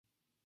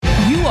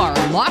are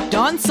Locked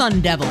On Sun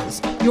Devils,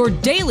 your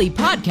daily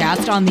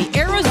podcast on the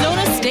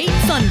Arizona State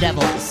Sun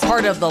Devils.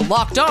 Part of the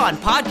Locked On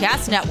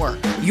Podcast Network,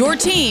 your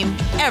team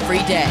every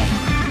day.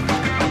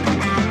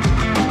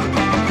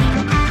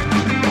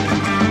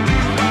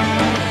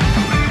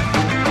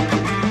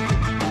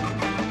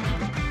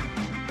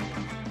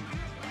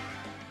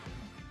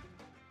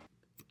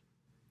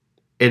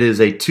 It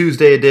is a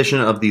Tuesday edition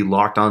of the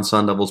Locked On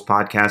Sun Devils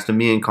podcast, and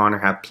me and Connor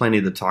have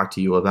plenty to talk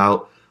to you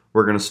about.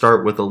 We're going to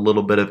start with a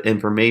little bit of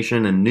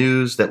information and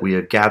news that we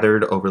have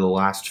gathered over the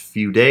last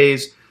few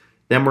days.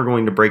 Then we're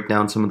going to break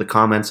down some of the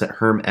comments that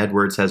Herm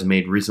Edwards has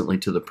made recently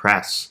to the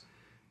press.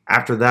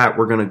 After that,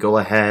 we're going to go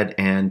ahead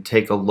and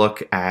take a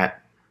look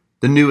at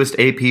the newest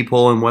AP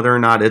poll and whether or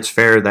not it's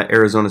fair that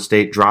Arizona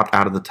State dropped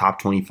out of the top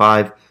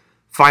 25.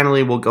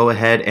 Finally, we'll go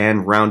ahead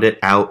and round it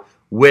out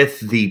with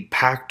the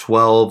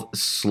Pac-12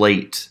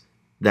 slate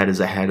that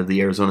is ahead of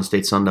the Arizona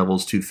State Sun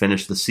Devils to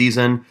finish the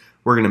season.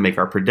 We're going to make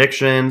our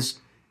predictions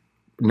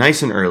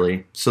nice and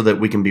early so that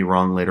we can be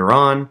wrong later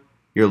on.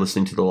 You're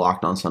listening to the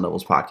Locked On Sun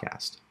Devils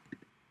podcast.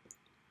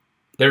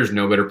 There's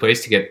no better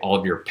place to get all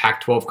of your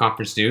Pac-12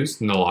 conference news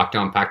than the Locked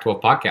On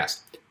Pac-12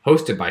 podcast,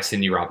 hosted by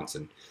Cindy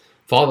Robinson.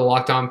 Follow the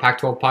Locked On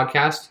Pac-12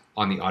 podcast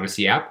on the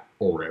Odyssey app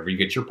or wherever you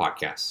get your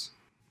podcasts.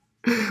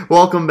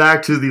 Welcome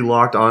back to the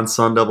Locked On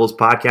Sun Devils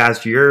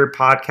podcast, your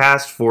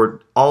podcast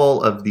for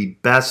all of the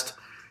best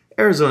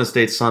Arizona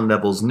State Sun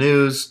Devils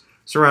news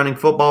surrounding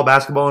football,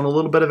 basketball, and a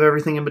little bit of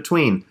everything in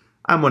between.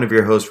 I'm one of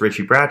your hosts,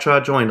 Richie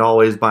Bradshaw, joined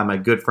always by my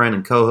good friend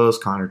and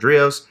co-host, Connor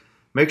Drios.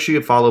 Make sure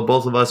you follow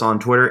both of us on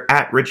Twitter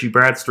at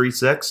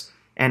RichieBrads36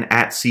 and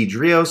at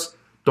CDrios.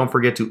 Don't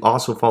forget to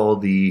also follow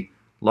the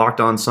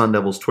Locked On Sun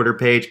Devils Twitter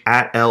page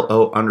at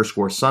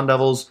LO_Sun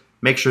Devils.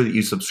 Make sure that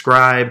you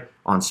subscribe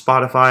on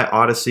Spotify,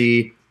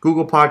 Odyssey,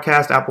 Google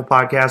Podcast, Apple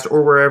Podcast,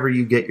 or wherever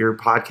you get your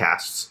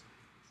podcasts.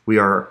 We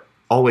are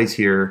always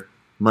here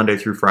Monday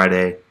through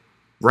Friday.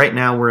 Right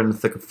now, we're in the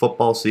thick of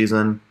football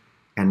season,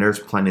 and there's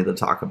plenty to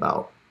talk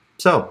about.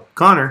 So,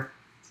 Connor,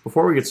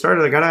 before we get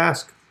started, I got to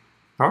ask,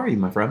 how are you,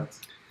 my friend?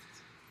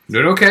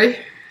 Doing okay.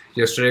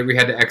 Yesterday, we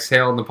had to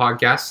exhale on the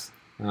podcast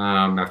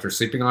after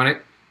sleeping on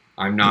it.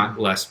 I'm not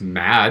less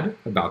mad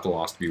about the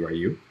loss to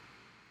BYU,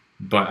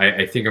 but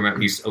I think I'm at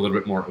least a little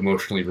bit more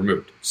emotionally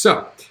removed.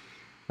 So,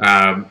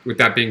 with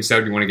that being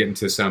said, we want to get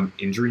into some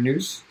injury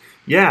news.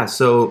 Yeah,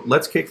 so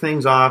let's kick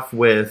things off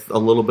with a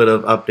little bit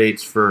of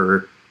updates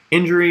for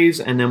injuries,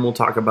 and then we'll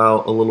talk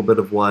about a little bit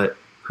of what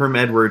Herm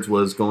Edwards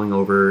was going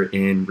over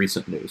in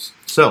recent news.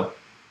 So,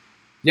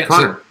 yeah,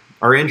 Connor,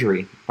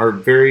 our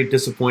very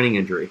disappointing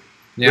injury.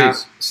 Yeah,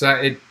 Please.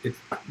 So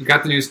you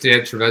got the news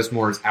today. Trevez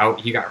Moore is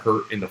out. He got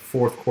hurt in the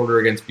fourth quarter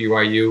against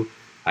BYU.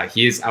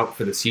 He is out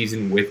for the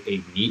season with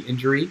a knee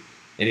injury,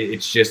 and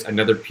it's just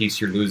another piece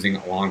you're losing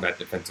along that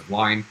defensive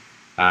line.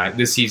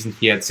 This season,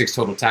 he had 6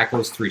 total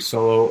tackles, 3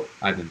 solo,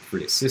 and then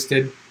 3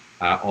 assisted.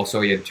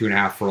 Also, he had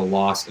 2.5 for a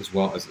loss as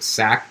well as a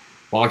sack.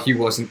 While he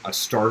wasn't a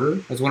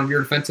starter as one of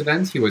your defensive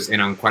ends, he was in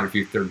on quite a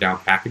few third down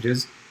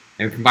packages.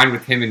 And combined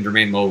with him and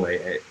Jermaine Lole,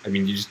 I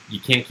mean, you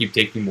can't keep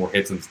taking more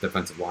hits on this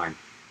defensive line.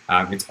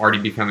 It's already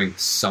becoming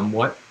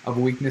somewhat of a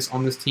weakness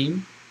on this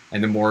team.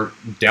 And the more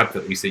depth,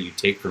 at least, that you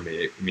take from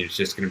it, I mean, it's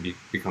just going to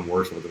become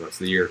worse over the rest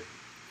of the year.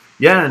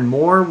 Yeah, and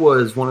Moore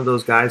was one of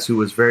those guys who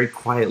was very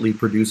quietly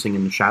producing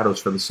in the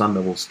shadows for the Sun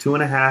Devils.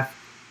 2.5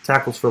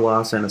 tackles for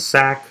loss and a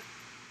sack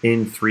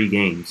in 3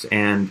 games.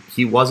 And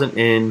he wasn't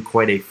in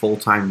quite a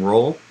full-time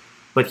role,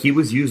 but he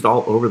was used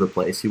all over the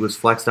place. He was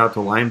flexed out to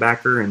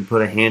linebacker and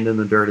put a hand in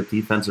the dirt at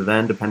defensive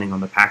end, depending on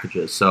the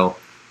packages. So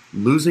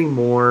losing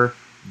Moore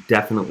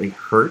definitely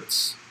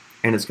hurts,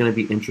 and it's going to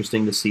be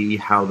interesting to see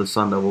how the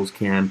Sun Devils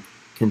can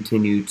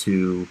continue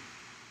to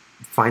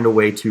find a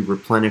way to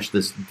replenish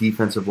this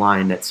defensive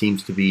line that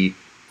seems to be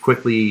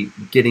quickly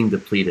getting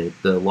depleted.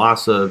 The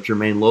loss of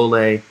Jermaine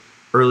Lole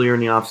earlier in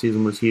the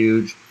offseason was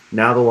huge.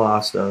 Now the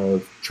loss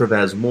of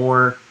Trevez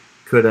Moore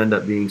could end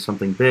up being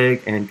something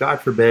big, and God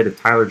forbid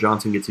if Tyler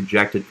Johnson gets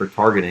ejected for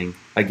targeting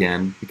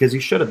again, because he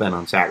should have been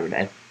on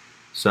Saturday.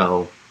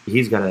 So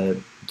he's got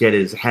to get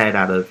his head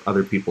out of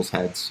other people's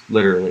heads,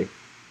 literally,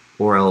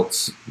 or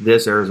else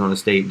this Arizona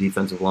State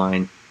defensive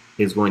line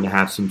is going to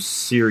have some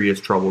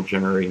serious trouble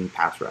generating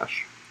pass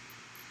rush.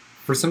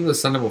 For some of the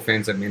Sun Devil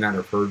fans that may not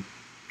have heard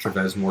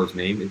Trevez Moore's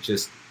name, it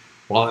just,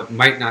 while it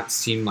might not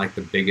seem like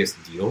the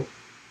biggest deal,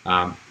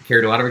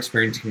 carried a lot of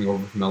experience coming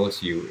over from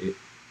LSU,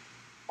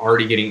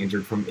 already getting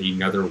injured from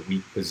another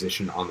weak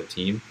position on the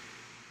team.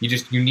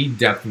 You need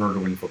depth in order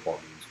to win football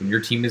games. When your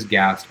team is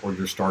gassed or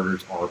your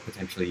starters are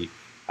potentially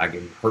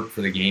getting hurt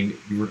for the game,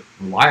 you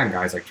rely on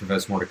guys like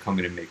Trevez Moore to come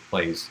in and make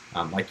plays,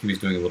 like he was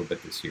doing a little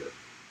bit this year.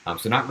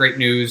 So not great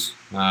news.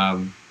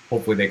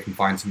 Hopefully they can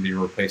find somebody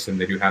to replace him.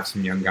 They do have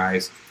some young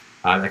guys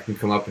that can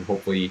come up and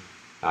hopefully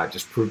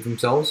just prove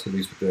themselves, at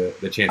least with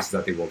the chances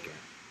that they will get.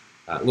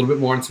 A little bit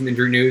more on some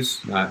injury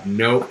news.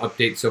 No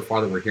updates so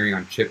far that we're hearing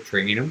on Chip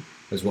Trayanum,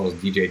 as well as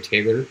DJ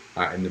Taylor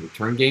in the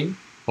return game.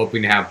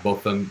 Hoping to have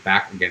both of them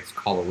back against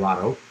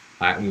Colorado.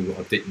 And we will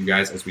update you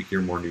guys as we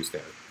hear more news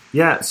there.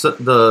 Yeah, so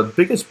the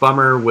biggest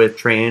bummer with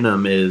Trey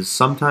Anum is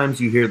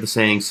sometimes you hear the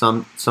saying,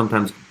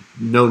 sometimes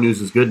no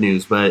news is good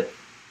news, but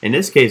in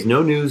this case,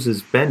 no news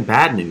has been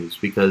bad news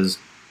because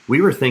we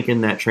were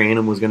thinking that Trey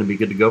Anum was going to be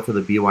good to go for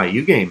the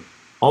BYU game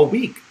all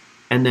week,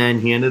 and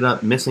then he ended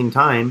up missing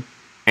time,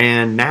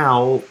 and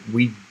now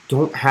we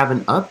don't have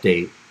an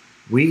update.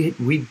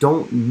 We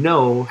don't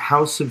know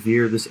how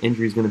severe this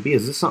injury is going to be.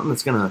 Is this something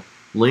that's going to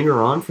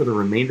linger on for the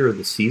remainder of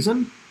the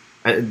season?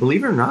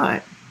 Believe it or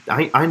not,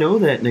 I know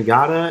that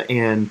Nagata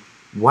and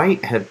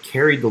White have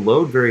carried the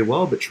load very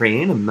well, but Trey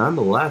Anum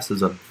nonetheless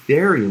is a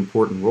very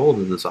important role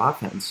to this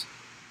offense.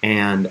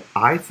 And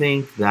I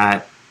think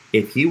that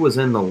if he was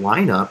in the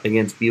lineup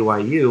against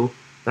BYU,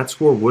 that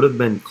score would have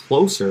been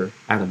closer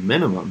at a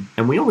minimum.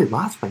 And we only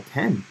lost by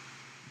 10.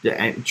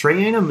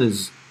 Trey Anum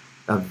is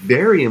a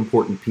very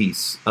important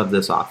piece of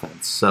this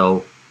offense.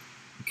 So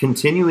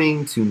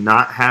continuing to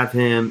not have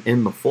him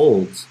in the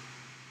folds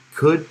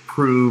could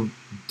prove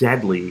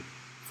deadly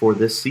for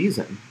this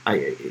season.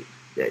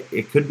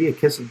 It could be a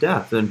kiss of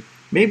death. And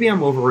maybe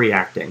I'm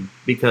overreacting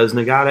because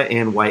Nagata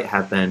and White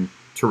have been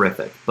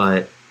terrific.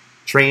 But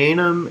Trey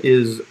Anum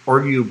is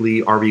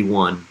arguably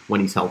RB1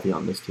 when he's healthy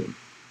on this team.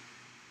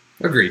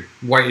 Agreed.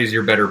 White is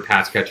your better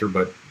pass catcher,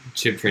 but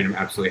Chip Trayanum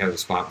absolutely has a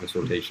spot in this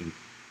rotation.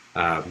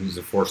 He's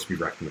a force to be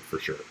reckoned with for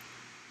sure.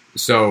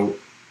 So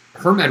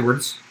Herm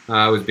Edwards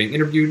was being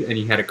interviewed, and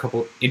he had a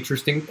couple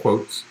interesting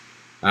quotes.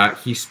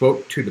 He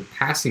spoke to the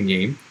passing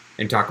game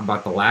and talked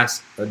about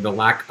the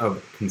lack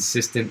of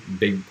consistent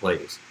big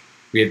plays.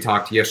 We had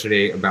talked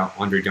yesterday about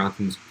Andre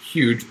Johnson's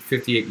huge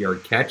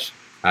 58-yard catch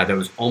that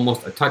was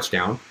almost a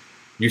touchdown.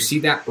 You see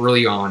that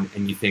early on,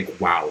 and you think,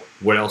 wow,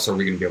 what else are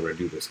we going to be able to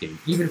do this game?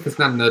 Even if it's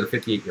not another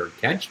 58-yard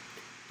catch,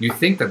 you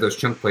think that those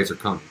chunk plays are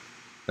coming.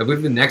 I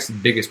believe the next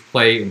biggest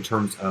play in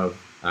terms of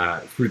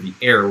through the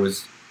air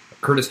was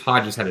Curtis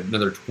Hodges had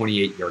another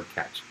 28-yard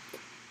catch.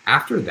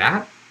 After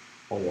that,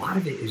 a lot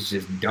of it is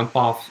just dump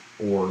offs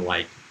or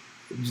like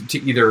to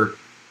either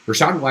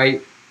Rachaad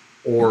White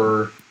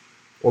or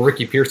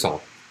Ricky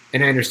Pearsall.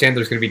 And I understand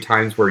there's going to be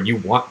times where you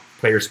want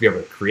players to be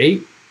able to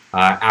create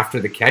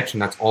after the catch,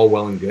 and that's all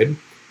well and good.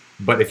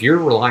 But if you're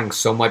relying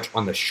so much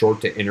on the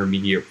short to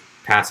intermediate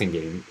passing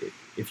game,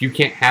 if you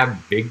can't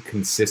have big,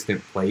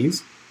 consistent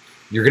plays,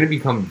 you're going to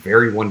become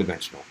very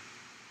one-dimensional.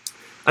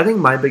 I think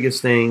my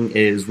biggest thing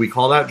is we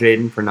called out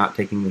Jaden for not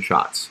taking the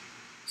shots.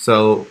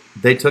 So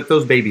they took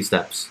those baby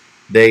steps.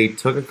 They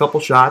took a couple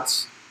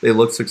shots. They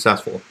looked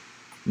successful.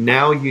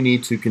 Now you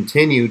need to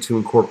continue to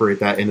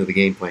incorporate that into the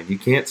game plan. You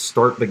can't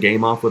start the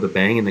game off with a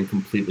bang and then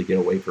completely get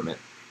away from it.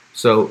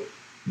 So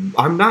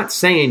I'm not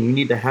saying you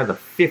need to have a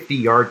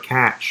 50-yard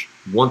catch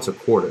once a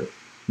quarter.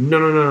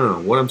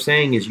 No. What I'm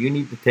saying is you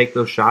need to take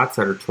those shots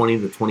that are 20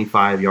 to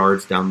 25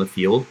 yards down the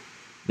field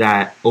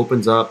that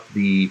opens up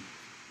the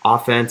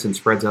offense and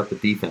spreads out the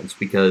defense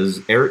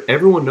because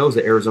everyone knows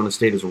that Arizona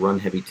State is a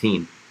run-heavy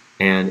team,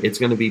 and it's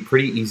going to be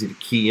pretty easy to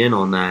key in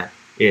on that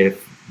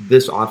if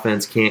this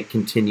offense can't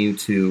continue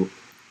to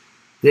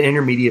the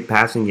intermediate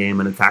passing game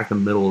and attack the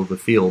middle of the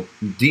field,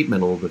 deep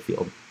middle of the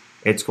field.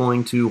 It's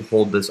going to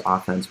hold this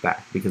offense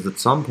back because at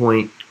some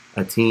point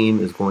a team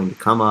is going to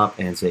come up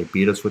and say,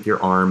 beat us with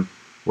your arm,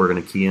 we're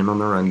going to key in on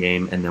the run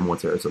game, and then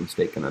what's Arizona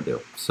State going to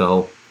do?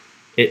 So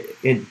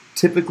it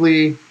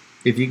typically,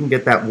 if you can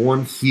get that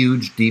one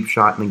huge deep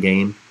shot in the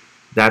game,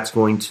 that's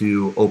going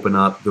to open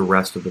up the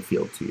rest of the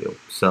field to you.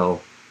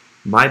 So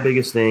my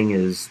biggest thing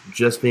is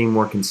just being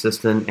more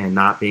consistent and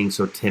not being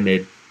so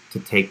timid to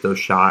take those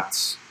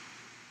shots.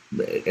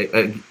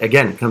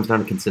 Again, it comes down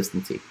to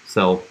consistency.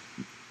 So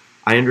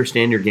I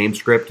understand your game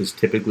script is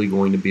typically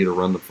going to be to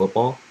run the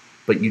football,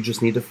 but you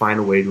just need to find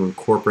a way to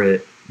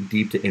incorporate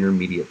deep to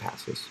intermediate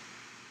passes.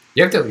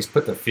 You have to at least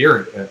put the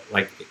fear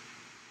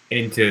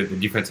into the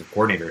defensive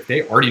coordinator. If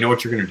they already know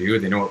what you're going to do,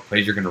 they know what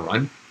plays you're going to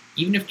run,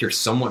 even if you're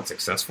somewhat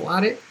successful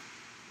at it,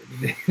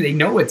 they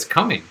know it's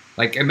coming.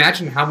 Like,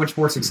 imagine how much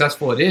more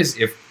successful it is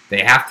if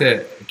they have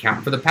to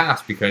account for the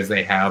pass because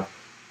they have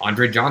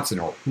Andre Johnson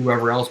or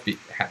whoever else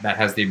that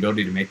has the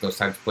ability to make those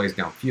types of plays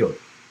downfield.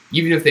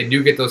 Even if they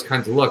do get those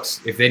kinds of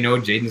looks, if they know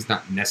Jaden's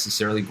not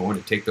necessarily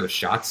going to take those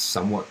shots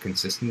somewhat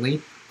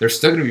consistently, they're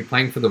still going to be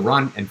playing for the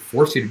run and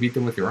force you to beat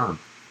them with your arm.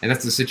 And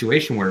that's the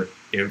situation where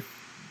if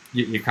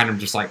you kind of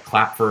just like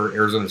clap for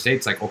Arizona State,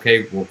 it's like,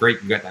 okay, well,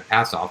 great, you got that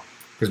pass off.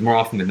 Because more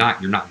often than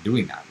not, you're not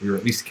doing that. You're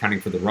at least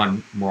accounting for the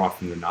run more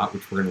often than not,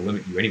 which we're going to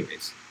limit you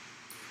anyways.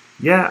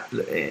 Yeah,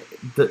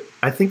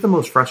 I think the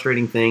most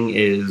frustrating thing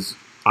is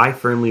I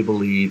firmly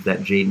believe that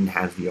Jaden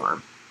has the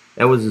arm.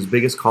 That was his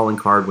biggest calling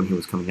card when he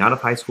was coming out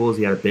of high school, is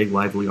he had a big,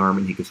 lively arm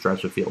and he could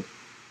stretch the field.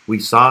 We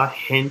saw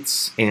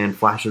hints and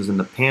flashes in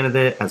the pan of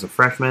it as a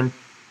freshman.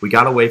 We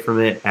got away from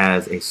it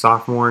as a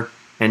sophomore.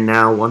 And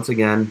now, once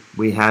again,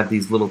 we have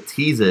these little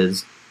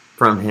teases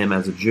from him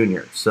as a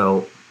junior.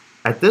 So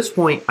at this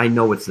point, I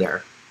know it's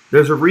there.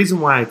 There's a reason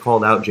why I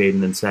called out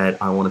Jaden and said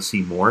I want to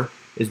see more,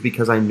 is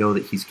because I know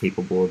that he's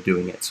capable of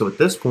doing it. So at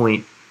this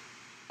point,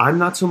 I'm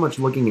not so much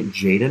looking at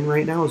Jaden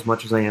right now as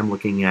much as I am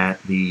looking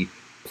at the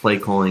play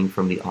calling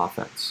from the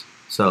offense.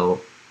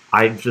 So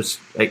I'm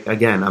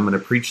going to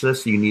preach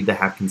this. You need to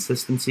have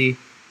consistency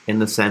in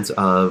the sense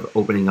of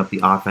opening up the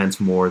offense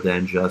more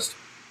than just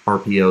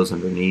RPOs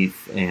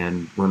underneath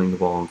and running the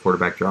ball on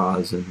quarterback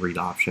draws and read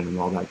option and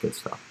all that good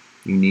stuff.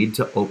 You need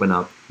to open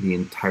up the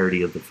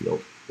entirety of the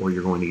field or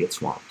you're going to get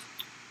swamped.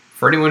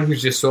 For anyone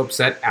who's just so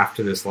upset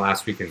after this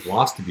last weekend's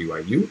loss to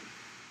BYU,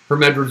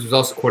 Herm Edwards was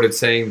also quoted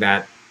saying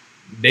that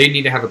they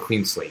need to have a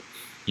clean slate.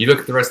 You look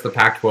at the rest of the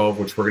Pac-12,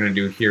 which we're going to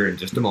do here in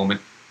just a moment,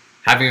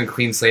 having a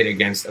clean slate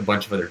against a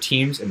bunch of other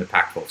teams in the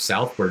Pac-12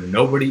 South where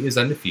nobody is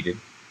undefeated.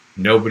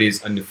 Nobody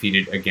is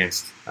undefeated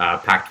against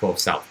Pac-12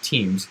 South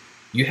teams.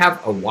 You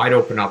have a wide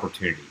open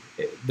opportunity.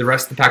 The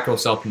rest of the Pac-12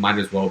 South might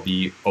as well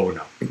be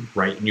 0-0,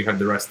 right? And you have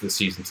the rest of the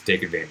season to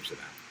take advantage of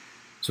that.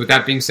 So with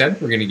that being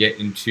said, we're going to get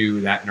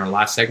into that in our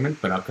last segment,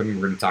 but upcoming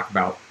we're going to talk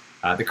about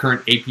the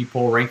current AP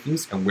poll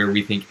rankings and where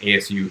we think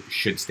ASU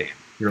should stand.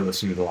 You're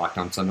listening to the Locked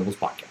On Sun Devils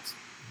podcast.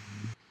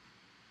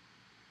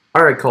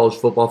 All right, college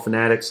football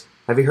fanatics,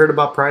 have you heard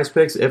about Prize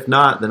Picks? If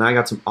not, then I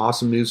got some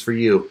awesome news for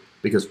you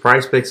because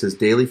Prize Picks is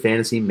daily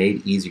fantasy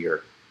made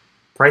easier.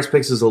 Prize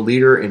Picks is a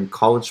leader in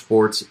college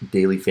sports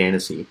daily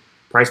fantasy.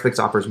 Prize Picks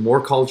offers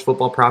more college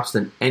football props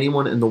than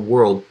anyone in the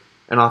world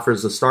and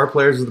offers the star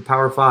players of the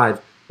Power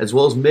 5 as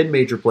well as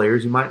mid-major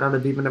players you might not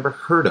have even ever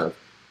heard of.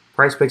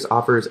 Prize Picks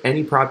offers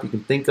any prop you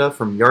can think of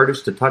from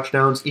yardage to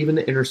touchdowns, even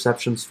to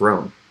interceptions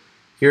thrown.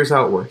 Here's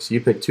how it works.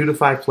 You pick 2 to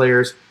 5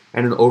 players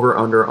and an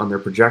over-under on their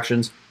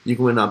projections. You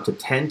can win up to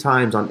 10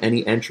 times on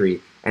any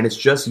entry, and it's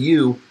just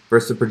you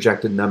versus the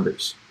projected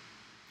numbers.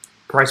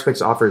 Prize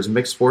Picks offers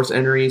mixed sports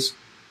entries.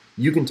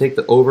 You can take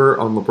the over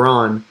on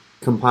LeBron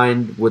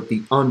combined with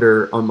the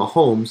under on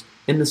Mahomes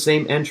in the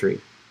same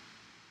entry.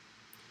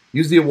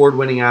 Use the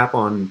award-winning app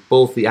on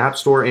both the App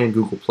Store and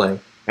Google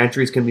Play.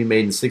 Entries can be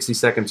made in 60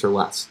 seconds or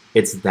less.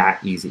 It's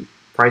that easy.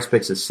 Prize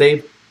Picks is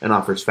safe and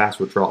offers fast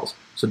withdrawals.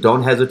 So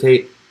don't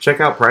hesitate. Check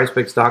out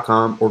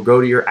prizepicks.com or go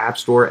to your App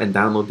Store and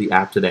download the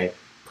app today.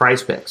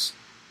 Prize Picks.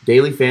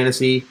 Daily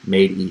fantasy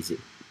made easy.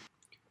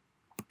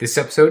 This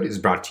episode is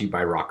brought to you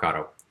by Rock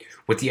Auto.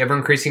 With the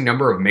ever-increasing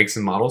number of makes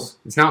and models,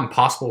 it's now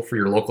impossible for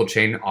your local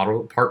chain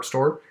auto parts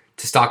store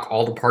to stock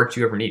all the parts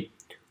you ever need.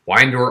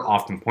 Why endure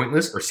often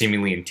pointless or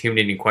seemingly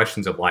intimidating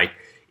questions of like,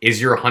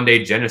 is your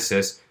Hyundai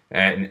Genesis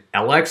an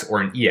LX or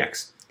an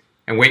EX?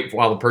 And wait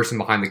while the person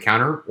behind the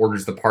counter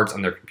orders the parts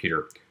on their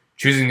computer,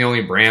 choosing the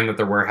only brand that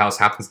their warehouse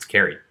happens to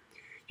carry.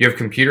 You have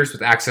computers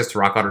with access to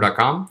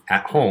rockauto.com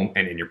at home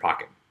and in your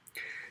pocket.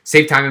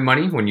 Save time and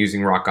money when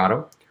using Rock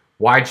Auto.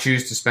 Why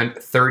choose to spend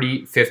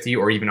 30, 50,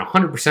 or even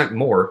 100%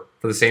 more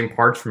for the same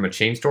parts from a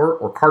chain store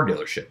or car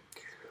dealership?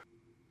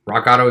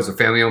 Rock Auto is a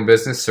family-owned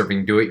business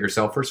serving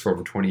do-it-yourselfers for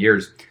over 20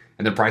 years,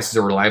 and the prices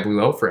are reliably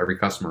low for every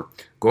customer.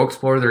 Go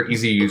explore their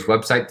easy-to-use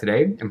website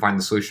today and find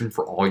the solution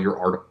for all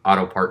your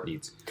auto part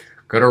needs.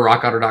 Go to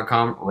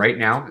rockauto.com right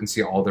now and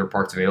see all their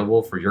parts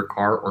available for your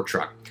car or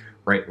truck.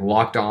 Write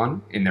Locked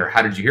On in their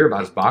How Did You Hear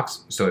About Us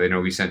box so they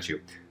know we sent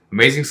you.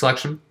 Amazing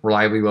selection,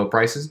 reliably low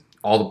prices,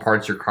 all the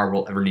parts your car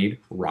will ever need,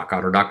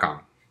 rockauto.com.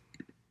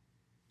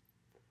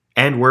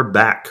 And we're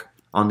back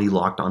on the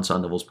Locked On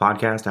Sun Devils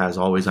podcast. As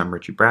always, I'm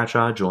Richie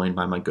Bradshaw, joined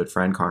by my good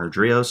friend Connor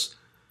Drios.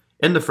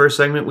 In the first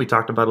segment, we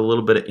talked about a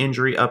little bit of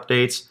injury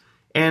updates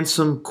and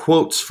some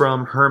quotes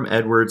from Herm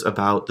Edwards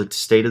about the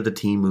state of the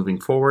team moving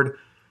forward.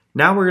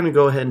 Now we're going to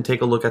go ahead and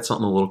take a look at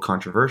something a little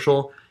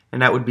controversial,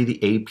 and that would be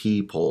the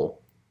AP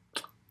poll.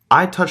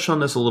 I touched on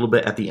this a little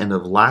bit at the end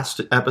of last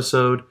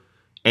episode,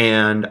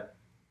 and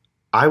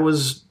I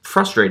was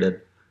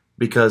frustrated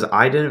because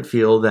I didn't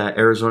feel that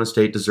Arizona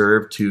State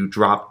deserved to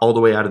drop all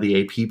the way out of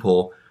the AP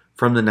poll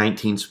from the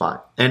 19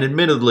 spot. And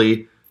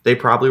admittedly, they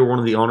probably were one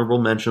of the honorable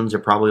mentions.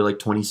 They're probably like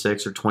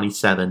 26 or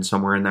 27,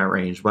 somewhere in that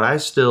range. But I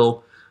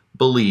still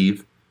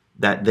believe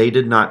that they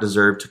did not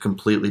deserve to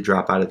completely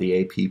drop out of the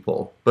AP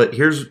poll. But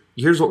here's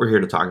what we're here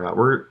to talk about.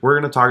 We're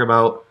going to talk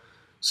about,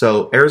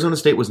 so Arizona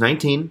State was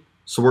 19,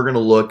 so we're going to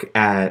look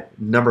at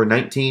number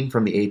 19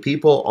 from the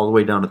AP poll all the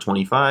way down to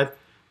 25.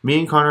 Me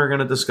and Connor are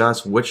going to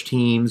discuss which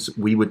teams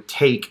we would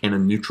take in a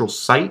neutral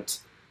site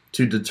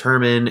to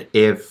determine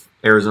if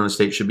Arizona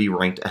State should be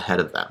ranked ahead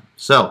of them.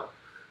 So,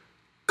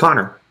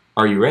 Connor,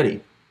 are you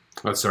ready?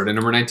 Let's start at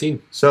number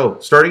 19. So,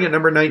 starting at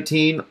number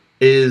 19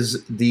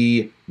 is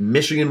the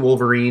Michigan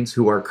Wolverines,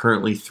 who are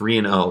currently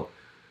 3-0.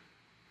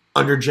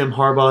 Under Jim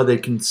Harbaugh, they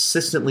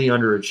consistently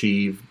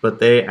underachieve, but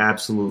they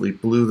absolutely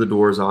blew the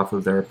doors off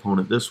of their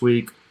opponent this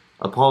week.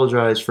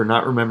 Apologize for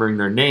not remembering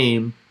their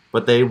name,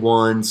 but they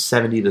won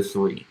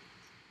 70-3.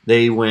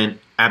 They went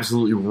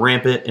absolutely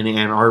rampant in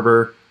Ann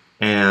Arbor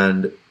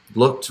and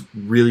looked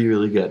really,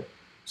 really good.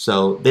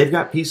 So they've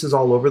got pieces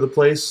all over the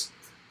place.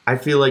 I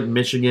feel like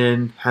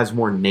Michigan has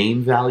more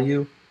name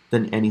value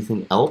than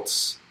anything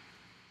else.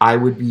 I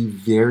would be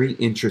very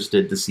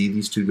interested to see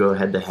these two go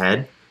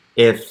head-to-head.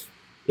 If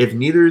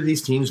neither of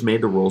these teams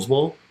made the Rose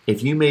Bowl,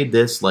 if you made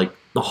this like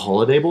the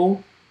Holiday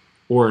Bowl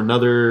or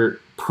another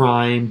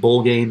prime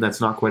bowl game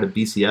that's not quite a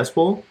BCS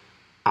bowl,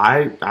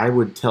 I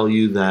would tell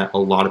you that a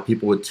lot of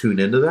people would tune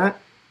into that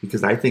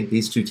because I think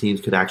these two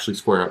teams could actually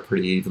square up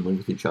pretty evenly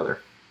with each other.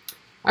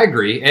 I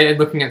agree. And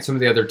looking at some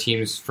of the other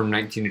teams from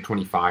 19 to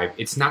 25,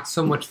 it's not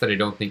so much that I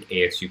don't think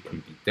ASU can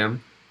beat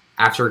them.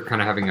 After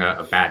kind of having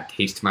a bad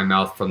taste in my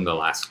mouth from the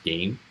last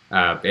game,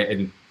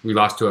 and we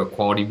lost to a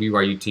quality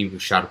BYU team who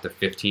shot up to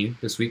 15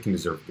 this week, and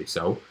deservedly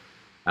so.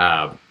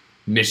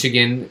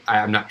 Michigan,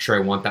 I'm not sure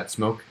I want that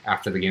smoke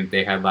after the game that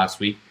they had last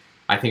week.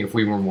 I think if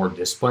we were more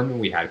disciplined,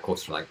 we had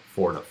closer to like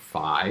 4 to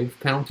 5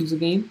 penalties a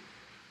game.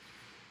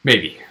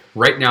 Maybe.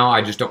 Right now,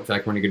 I just don't feel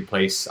like we're in a good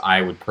place.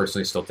 I would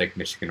personally still take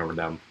Michigan over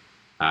them.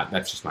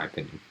 That's just my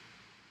opinion.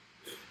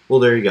 Well,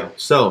 there you go.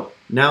 So,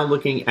 now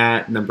looking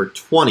at number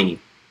 20,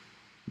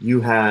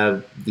 you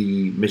have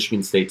the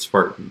Michigan State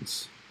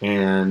Spartans.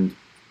 And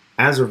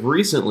as of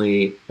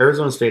recently,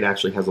 Arizona State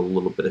actually has a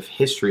little bit of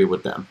history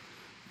with them.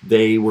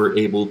 They were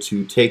able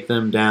to take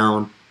them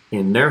down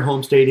in their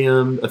home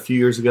stadium a few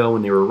years ago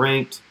when they were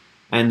ranked,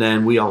 and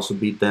then we also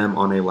beat them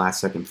on a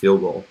last-second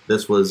field goal.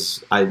 This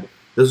was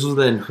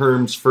then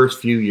Herm's first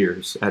few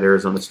years at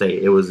Arizona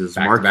State. It was his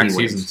marquee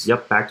wins.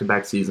 Yep,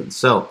 back-to-back seasons.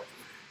 So,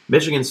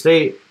 Michigan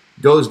State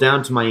goes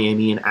down to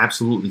Miami and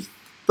absolutely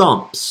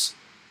thumps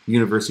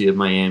University of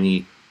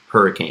Miami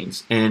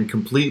Hurricanes and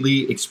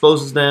completely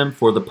exposes them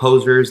for the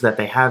posers that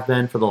they have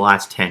been for the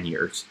last 10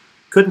 years.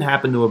 Couldn't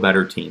happen to a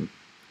better team.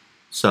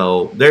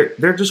 So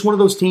they're just one of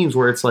those teams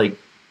where it's like,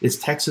 is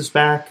Texas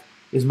back?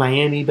 Is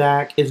Miami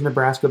back? Is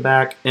Nebraska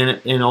back?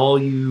 And all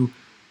you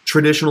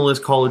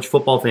traditionalist college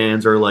football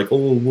fans are like,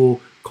 oh, well,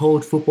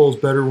 college football's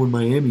better when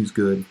Miami's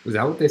good. Is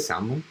that what they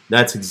sound like?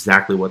 That's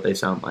exactly what they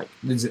sound like.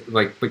 Is it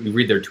like, but you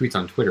read their tweets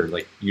on Twitter,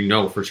 like, you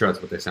know for sure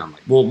that's what they sound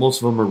like. Well,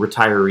 most of them are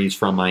retirees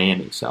from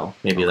Miami, so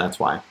maybe that's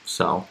why.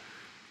 So,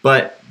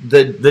 but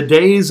the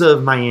days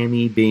of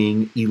Miami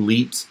being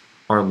elite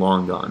are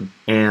long gone,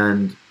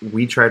 and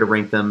we try to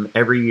rank them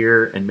every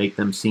year and make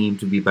them seem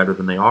to be better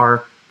than they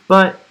are.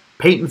 But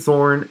Peyton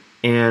Thorne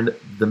and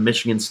the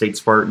Michigan State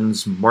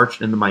Spartans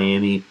marched into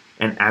Miami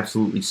and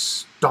absolutely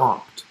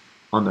stomped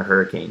on the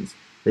Hurricanes.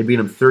 They beat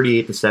them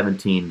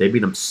 38-17. They beat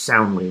them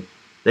soundly.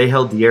 They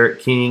held D'Eriq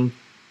King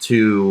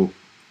to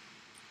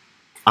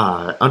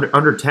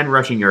under 10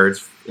 rushing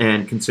yards,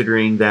 and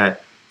considering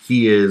that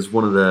he is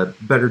one of the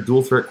better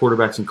dual threat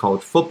quarterbacks in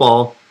college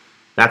football,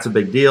 that's a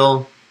big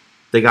deal.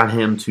 They got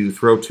him to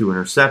throw 2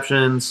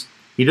 interceptions.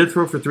 He did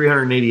throw for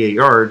 388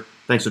 yards,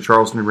 thanks to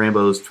Charleston and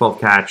Rambo's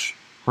 12-catch,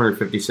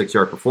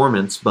 156-yard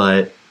performance.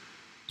 But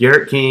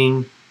D'Eriq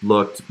King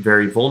looked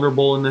very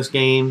vulnerable in this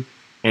game.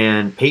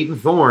 And Peyton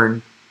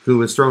Thorne,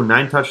 who has thrown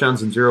 9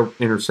 touchdowns and 0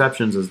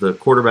 interceptions as the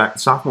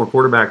sophomore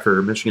quarterback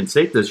for Michigan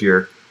State this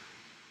year,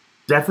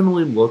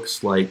 definitely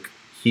looks like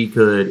he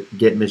could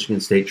get Michigan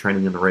State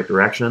trending in the right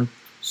direction.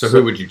 So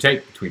who would you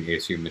take between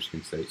ASU and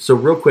Michigan State? So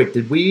real quick,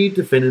 did we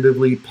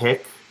definitively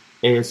pick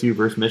ASU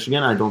versus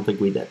Michigan? I don't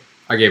think we did.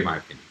 I gave my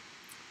opinion.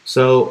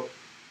 So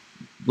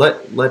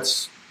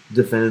let's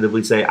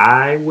definitively say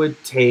I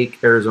would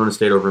take Arizona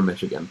State over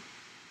Michigan.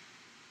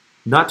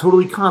 Not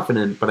totally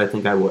confident, but I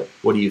think I would.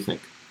 What do you think?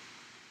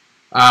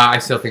 I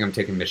still think I'm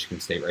taking Michigan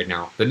State right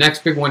now. The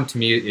next big one to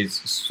me is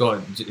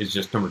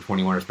just number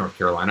 21 is North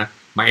Carolina.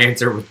 My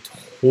answer would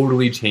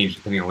totally change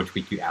depending on which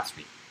week you ask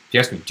me. If you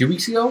asked me 2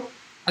 weeks ago,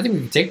 I think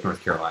we could take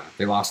North Carolina.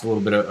 They lost a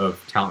little bit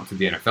of talent to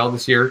the NFL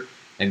this year,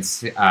 and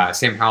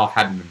Sam Howell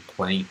hadn't been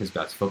playing his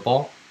best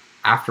football.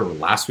 After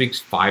last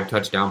week's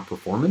 5-touchdown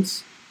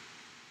performance,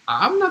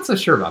 I'm not so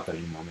sure about that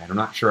anymore, man. I'm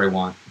not sure I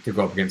want to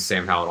go up against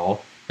Sam Howell at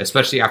all,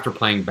 especially after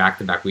playing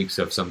back-to-back weeks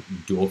of some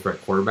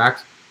dual-threat quarterbacks.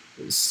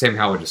 Sam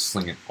Howell would just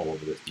sling it all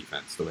over this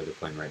defense the way they're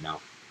playing right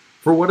now.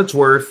 For what it's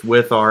worth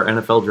with our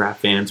NFL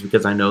draft fans,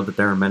 because I know that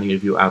there are many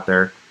of you out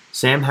there,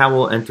 Sam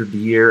Howell entered the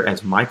year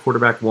as my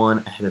quarterback 1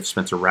 ahead of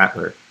Spencer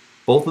Rattler.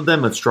 Both of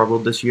them have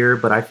struggled this year,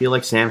 but I feel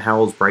like Sam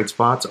Howell's bright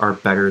spots are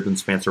better than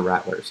Spencer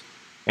Rattler's.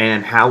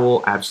 And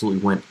Howell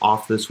absolutely went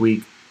off this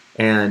week,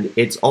 and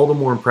it's all the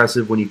more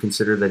impressive when you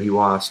consider that he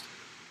lost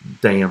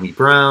Dyami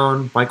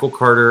Brown, Michael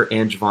Carter,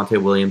 and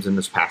Javonte Williams in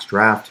this past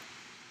draft.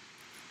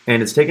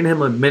 And it's taken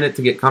him a minute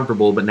to get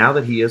comfortable, but now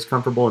that he is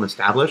comfortable and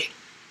established,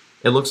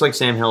 it looks like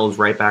Sam Howell is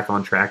right back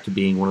on track to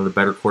being one of the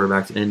better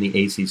quarterbacks in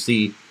the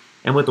ACC.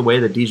 And with the way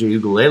that DJ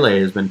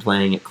Uiagalelei has been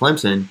playing at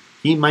Clemson,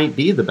 he might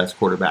be the best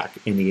quarterback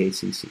in the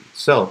ACC.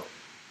 So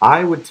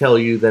I would tell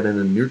you that in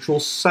a neutral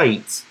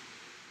site,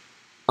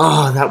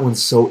 that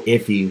one's so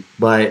iffy.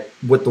 But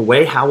with the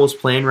way Howell's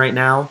playing right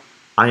now,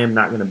 I am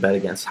not going to bet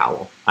against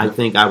Howell. I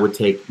think I would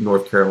take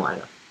North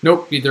Carolina.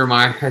 Nope, neither am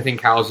I. I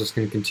think Howell's just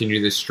going to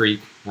continue this streak.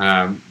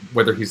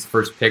 Whether he's the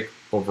first pick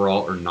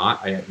overall or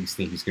not, I at least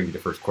think he's going to be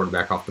the first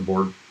quarterback off the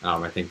board.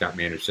 I think that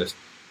man is just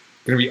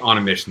going to be on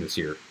a mission this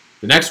year.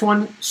 The next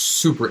one,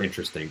 super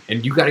interesting.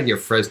 And you got to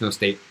give Fresno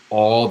State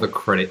all the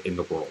credit in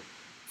the world.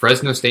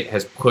 Fresno State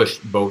has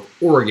pushed both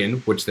Oregon,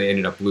 which they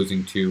ended up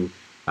losing to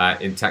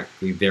in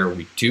technically their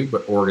week 2,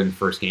 but Oregon's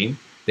first game,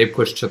 they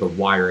pushed to the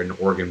wire and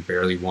Oregon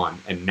barely won.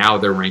 And now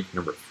they're ranked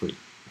number 3.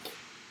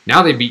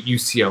 Now they beat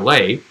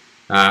UCLA,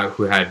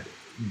 who had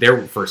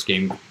their first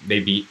game. They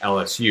beat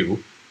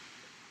LSU.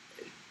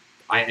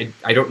 I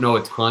don't know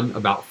a ton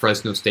about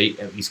Fresno State,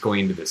 at least going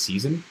into the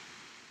season.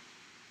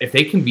 if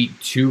they can beat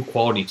two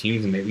quality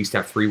teams and they at least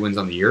have 3 wins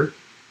on the year,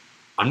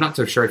 I'm not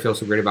so sure I feel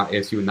so great about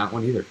ASU in that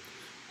one either.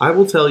 I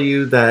will tell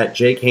you that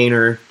Jake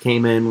Haener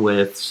came in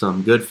with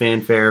some good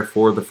fanfare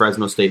for the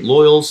Fresno State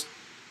Loyals,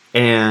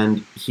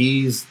 and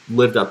he's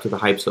lived up to the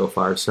hype so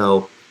far.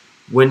 So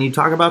when you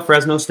talk about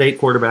Fresno State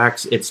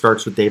quarterbacks, it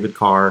starts with David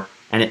Carr,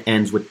 and it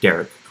ends with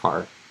Derek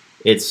Carr.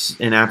 It's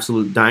an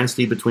absolute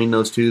dynasty between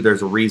those two.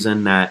 There's a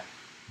reason that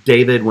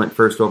David went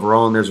first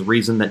overall, and there's a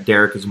reason that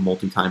Derek is a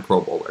multi-time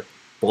Pro Bowler.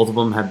 Both of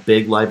them have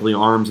big, lively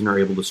arms and are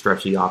able to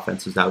stretch the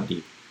offenses out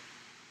deep.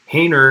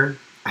 Haener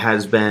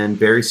has been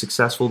very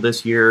successful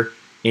this year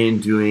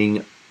in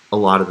doing a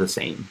lot of the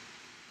same.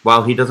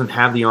 While he doesn't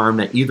have the arm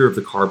that either of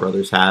the Carr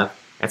brothers have,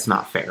 that's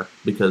not fair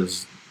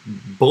because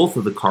both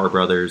of the Carr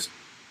brothers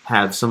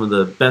have some of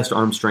the best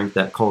arm strength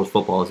that college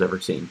football has ever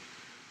seen.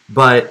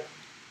 But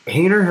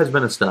Haener has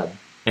been a stud,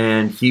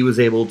 and he was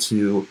able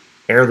to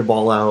air the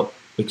ball out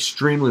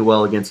extremely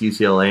well against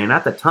UCLA. And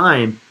at the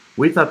time,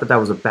 we thought that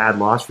was a bad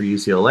loss for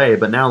UCLA,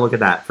 but now look at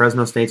that.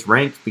 Fresno State's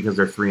ranked because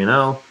they're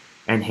 3-0,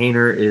 and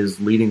Haener is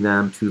leading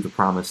them to the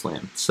promised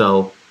land.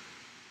 So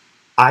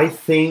I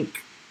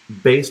think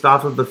based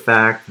off of the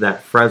fact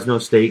that Fresno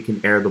State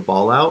can air the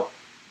ball out,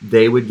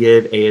 they would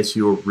give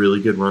ASU a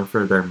really good run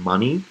for their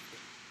money.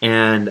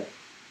 And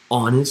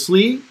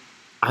honestly,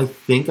 I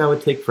think I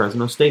would take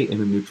Fresno State in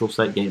a neutral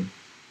site game.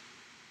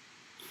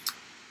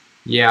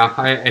 Yeah,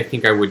 I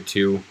think I would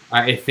too.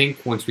 I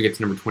think once we get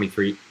to number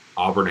 23,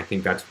 Auburn, I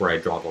think that's where I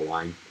draw the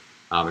line.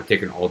 I've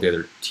taken all the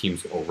other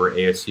teams over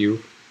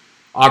ASU.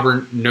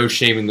 Auburn, no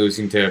shame in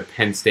losing to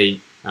Penn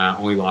State,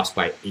 only lost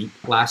by 8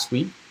 last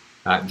week,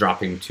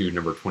 dropping to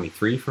number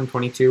 23 from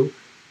 22.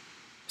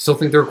 Still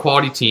think they're a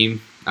quality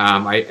team.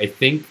 I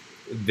think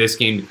this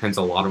game depends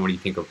a lot on what you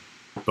think of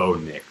Bo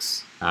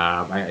Nix.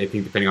 I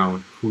think depending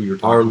on who you're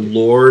talking to. Our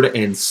Lord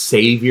and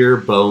Savior,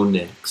 Bo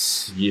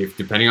Nix.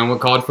 Depending on what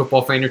college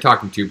football fan you're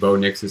talking to, Bo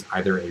Nix is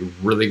either a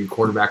really good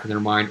quarterback in their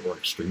mind or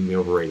extremely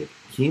overrated.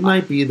 He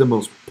might be the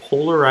most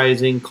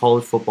polarizing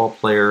college football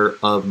player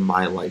of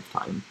my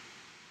lifetime.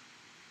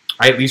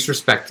 I at least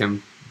respect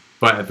him,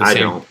 but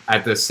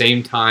at the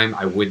same time,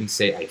 I wouldn't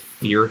say I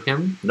fear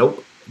him.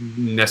 Nope.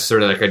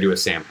 Necessarily like I do with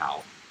Sam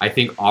Howell. I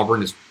think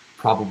Auburn is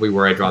probably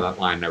where I draw that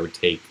line, and I would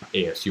take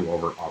ASU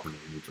over Auburn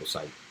in a neutral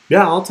site.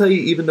 Yeah, I'll tell you,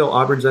 even though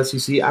Auburn's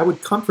SEC, I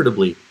would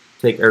comfortably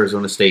take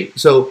Arizona State.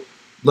 So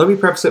let me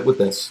preface it with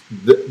this.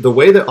 The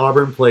way that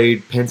Auburn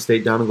played Penn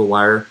State down to the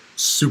wire,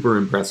 super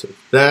impressive.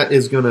 We're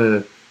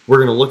going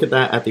to look at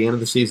that at the end of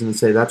the season and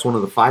say that's one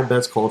of the 5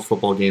 best college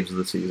football games of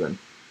the season.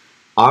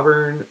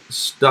 Auburn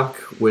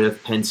stuck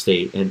with Penn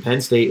State, and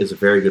Penn State is a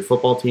very good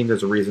football team.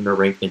 There's a reason they're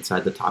ranked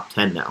inside the top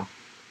 10 now.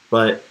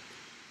 But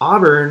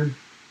Auburn,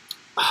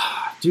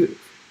 dude,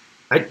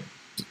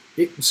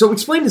 so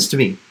explain this to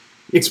me.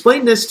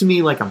 Explain this to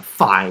me like I'm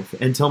 5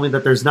 and tell me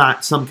that there's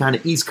not some kind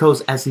of East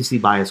Coast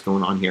SEC bias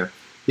going on here.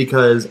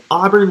 Because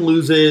Auburn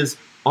loses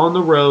on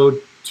the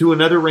road to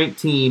another ranked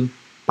team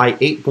by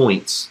 8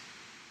 points,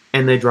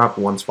 and they drop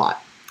 1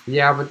 spot.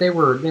 Yeah, but they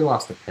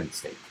lost to Penn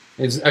State.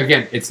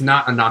 It's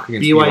not a knock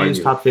against BYU's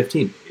top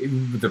 15.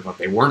 But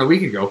they weren't a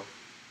week ago.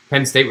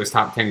 Penn State was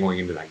top 10 going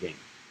into that game.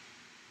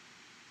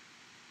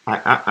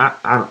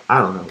 I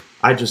don't know.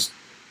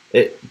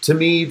 To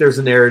me, there's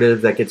a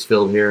narrative that gets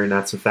filled here, and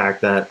that's the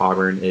fact that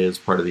Auburn is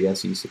part of the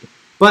SEC.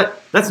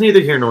 But that's neither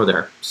here nor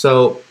there.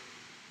 So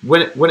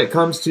when it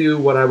comes to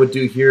what I would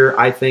do here,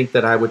 I think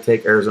that I would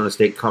take Arizona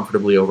State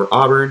comfortably over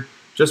Auburn,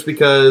 just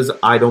because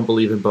I don't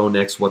believe in Bo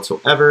Nix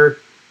whatsoever.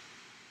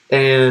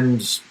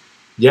 And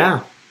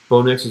yeah,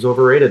 Bo Nix is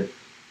overrated.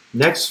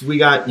 Next, we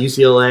got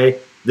UCLA.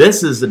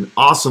 This is an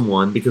awesome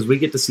one because we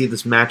get to see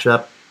this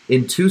matchup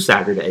in 2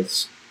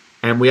 Saturdays.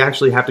 And we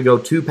actually have to go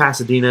to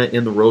Pasadena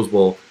in the Rose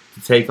Bowl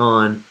to take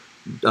on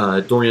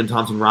Dorian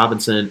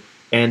Thompson-Robinson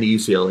and the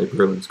UCLA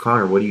Bruins.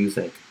 Connor, what do you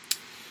think?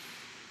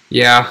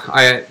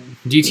 Yeah,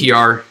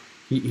 DTR,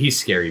 he's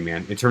scary,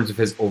 man. In terms of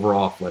his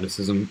overall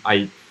athleticism,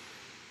 I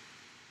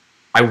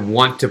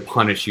want to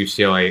punish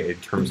UCLA in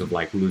terms of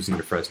like losing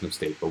to Fresno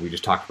State, but we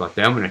just talked about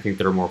them, and I think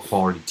they're a more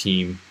quality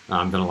team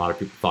than a lot of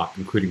people thought,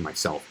 including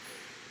myself.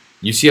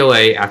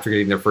 UCLA, after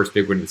getting their first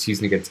big win of the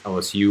season against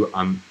LSU,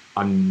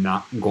 I'm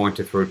not going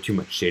to throw too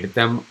much shade at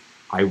them.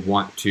 I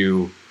want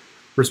to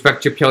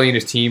respect Chip Kelly and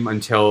his team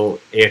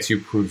until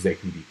ASU proves they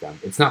can beat them.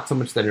 It's not so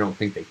much that I don't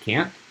think they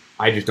can't.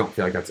 I just don't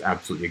feel like that's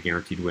absolutely a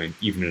guaranteed win,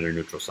 even in a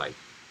neutral site.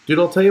 Dude,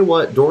 I'll tell you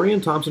what,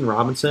 Dorian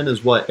Thompson-Robinson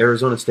is what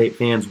Arizona State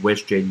fans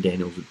wish Jaden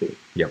Daniels would be.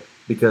 Yep.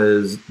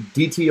 Because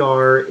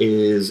DTR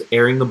is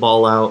airing the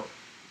ball out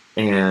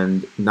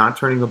and not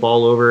turning the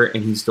ball over,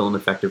 and he's still an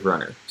effective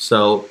runner.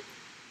 So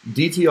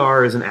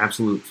DTR is an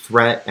absolute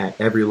threat at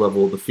every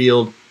level of the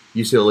field.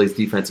 UCLA's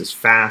defense is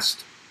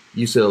fast.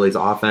 UCLA's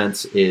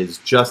offense is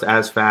just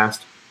as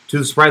fast. To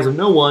the surprise of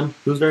no one,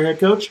 who's their head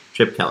coach?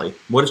 Chip Kelly.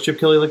 What does Chip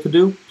Kelly like to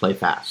do? Play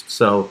fast.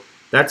 So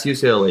that's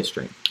UCLA's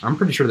strength. I'm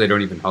pretty sure they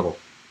don't even huddle.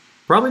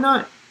 Probably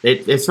not.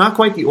 It's not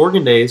quite the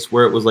Oregon days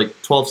where it was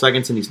like 12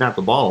 seconds and he snapped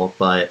the ball,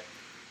 but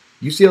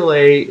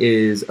UCLA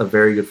is a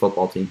very good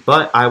football team.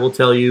 But I will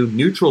tell you,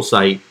 neutral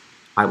site,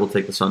 I will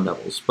take the Sun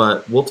Devils.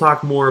 But we'll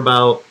talk more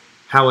about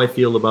how I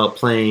feel about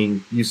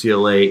playing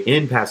UCLA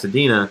in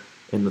Pasadena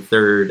in the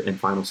third and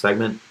final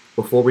segment.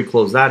 Before we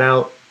close that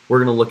out, we're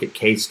going to look at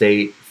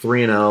K-State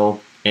 3-0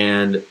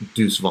 and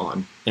Deuce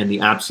Vaughn and the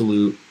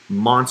absolute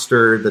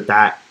monster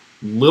that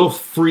little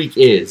freak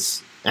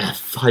is at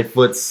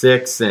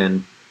 5'6"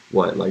 and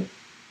like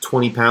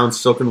 20 pounds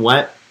soaking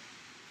wet,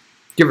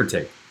 give or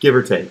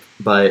take.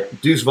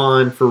 But Deuce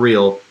Vaughn, for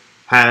real,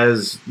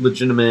 has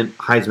legitimate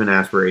Heisman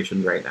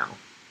aspirations right now.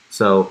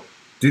 So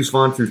Deuce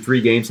Vaughn through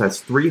 3 games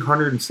has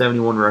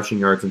 371 rushing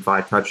yards and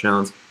 5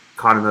 touchdowns,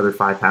 caught another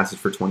 5 passes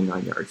for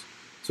 29 yards.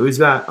 So he's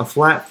got a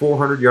flat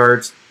 400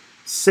 yards,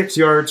 6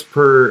 yards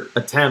per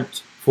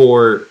attempt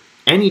for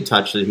any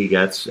touch that he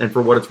gets, and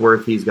for what it's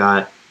worth, he's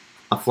got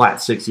a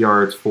flat 6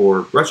 yards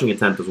for rushing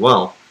attempt as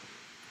well,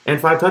 and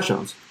 5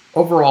 touchdowns.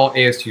 Overall,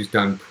 ASU's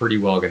done pretty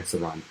well against the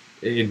run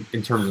in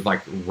terms of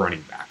like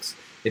running backs.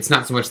 It's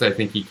not so much that I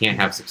think he can't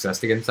have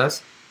success against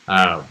us.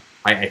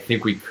 I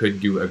think we could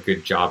do a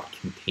good job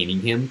containing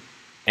him,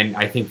 and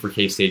I think for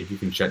K-State, if you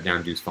can shut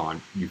down Deuce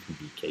Vaughn, you can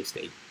beat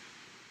K-State.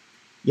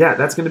 Yeah,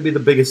 that's going to be the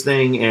biggest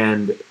thing,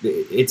 and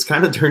it's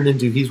kind of turned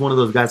into he's one of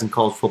those guys in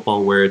college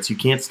football where it's you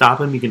can't stop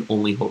him, you can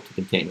only hope to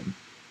contain him.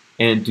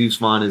 And Deuce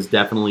Vaughn is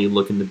definitely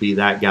looking to be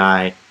that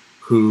guy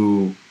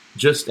who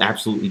just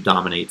absolutely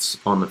dominates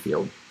on the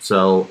field.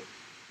 So,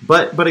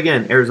 but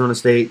again, Arizona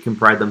State can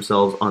pride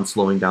themselves on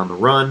slowing down the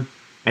run,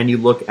 and you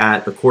look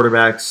at the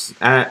quarterbacks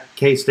at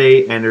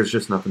K-State, and there's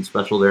just nothing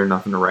special there,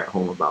 nothing to write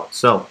home about.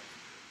 So,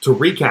 to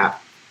recap,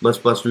 let's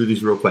blast through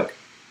these real quick.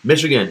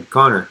 Michigan,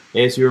 Connor,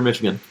 ASU or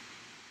Michigan?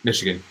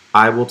 Michigan.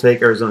 I will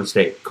take Arizona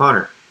State.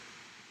 Connor,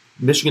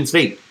 Michigan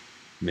State.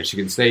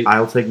 Michigan State.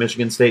 I'll take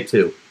Michigan State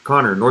too.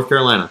 Connor, North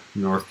Carolina.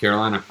 North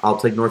Carolina. I'll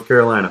take North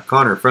Carolina.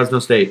 Connor, Fresno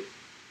State.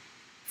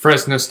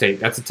 Fresno State.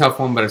 That's a tough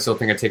one, but I still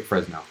think I'd take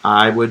Fresno.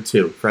 I would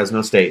too.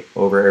 Fresno State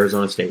over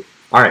Arizona State.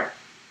 All right.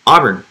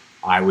 Auburn.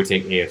 I would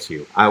take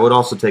ASU. I would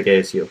also take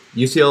ASU.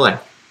 UCLA.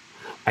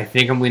 I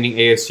think I'm leaning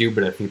ASU,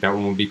 but I think that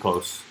one will be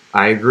close.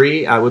 I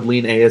agree. I would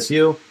lean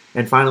ASU.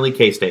 And finally,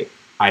 K-State.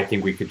 I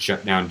think we could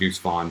shut down Deuce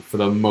Vaughn for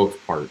the most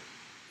part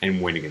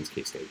and win against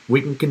K-State.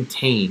 We can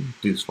contain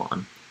Deuce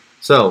Vaughn.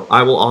 So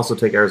I will also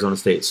take Arizona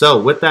State.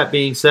 So with that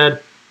being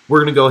said, we're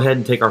going to go ahead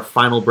and take our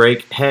final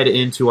break, head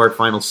into our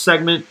final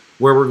segment,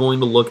 where we're going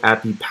to look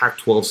at the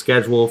Pac-12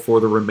 schedule for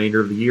the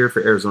remainder of the year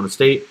for Arizona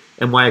State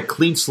and why a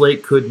clean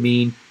slate could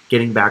mean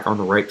getting back on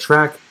the right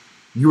track.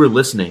 You are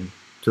listening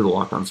to the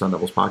Locked On Sun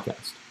Devils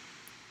podcast.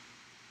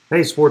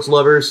 Hey, sports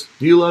lovers,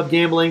 do you love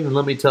gambling? Then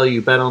let me tell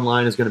you,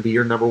 BetOnline is going to be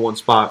your number one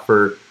spot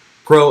for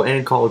pro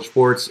and college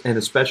sports, and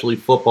especially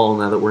football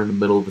now that we're in the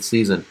middle of the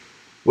season.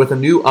 With a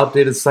new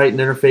updated site and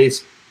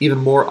interface, even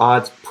more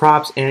odds,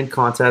 props, and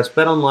contests,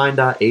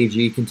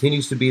 BetOnline.ag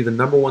continues to be the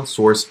number one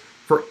source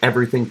for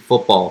everything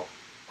football.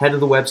 Head to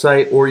the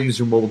website or use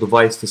your mobile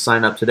device to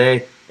sign up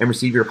today and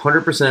receive your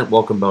 100%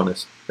 welcome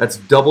bonus. That's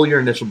double your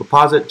initial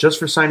deposit just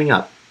for signing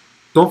up.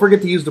 Don't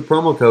forget to use the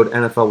promo code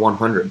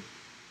NFL100.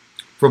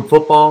 From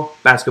football,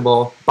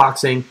 basketball,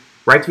 boxing,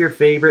 right to your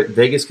favorite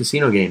Vegas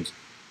casino games.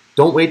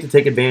 Don't wait to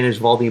take advantage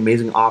of all the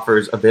amazing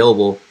offers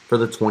available for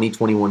the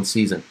 2021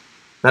 season.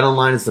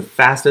 BetOnline is the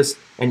fastest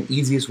and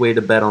easiest way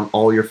to bet on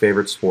all your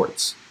favorite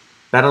sports.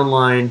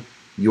 BetOnline,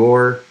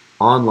 your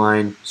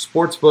online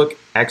sportsbook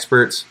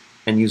experts,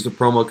 and use the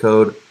promo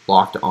code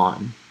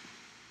LOCKEDON.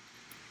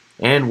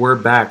 And we're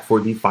back for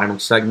the final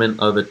segment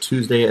of the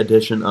Tuesday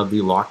edition of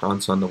the Locked On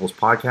Sun Devils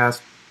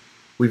podcast.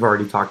 We've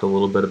already talked a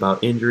little bit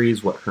about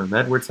injuries, what Herm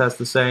Edwards has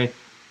to say.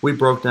 We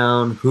broke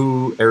down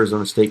who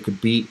Arizona State could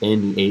beat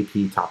in the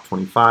AP Top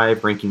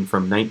 25, ranking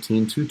from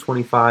 19 to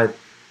 25.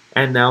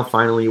 And now,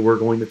 finally, we're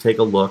going to take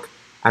a look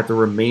at the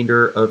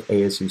remainder of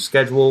ASU's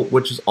schedule,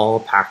 which is all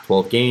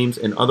Pac-12 games.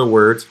 In other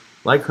words,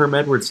 like Herm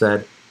Edwards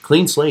said,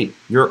 clean slate.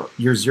 You're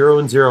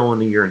 0-0 on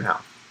the year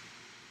now.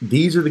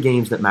 These are the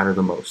games that matter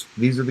the most.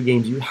 These are the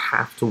games you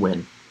have to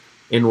win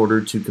in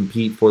order to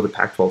compete for the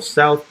Pac-12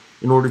 South,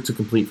 in order to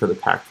compete for the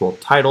Pac-12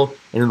 title,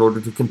 and in order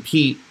to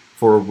compete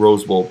for a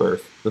Rose Bowl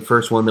berth, the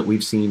first one that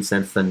we've seen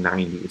since the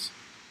 90s.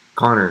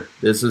 Connor,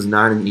 this is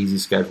not an easy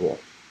schedule.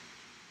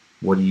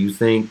 What do you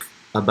think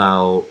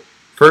about...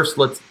 First,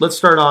 let's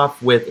start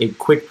off with a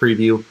quick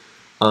preview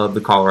of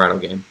the Colorado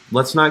game.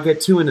 Let's not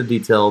get too into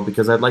detail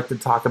because I'd like to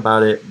talk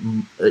about it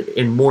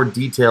in more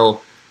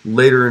detail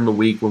later in the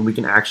week when we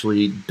can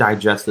actually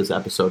digest this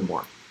episode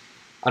more.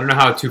 I don't know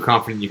how too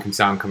confident you can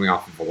sound coming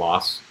off of a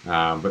loss,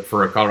 but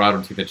for a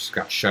Colorado team that just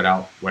got shut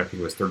out, what I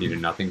think it was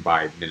 30-0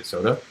 by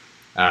Minnesota,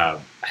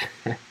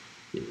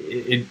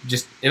 it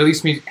just at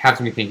least has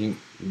me thinking,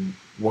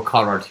 what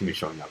Colorado team is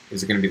showing up?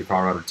 Is it going to be the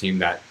Colorado team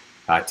that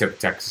took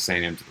Texas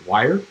A&M to the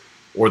wire,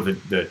 or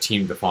the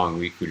team the following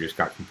week who just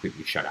got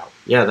completely shut out?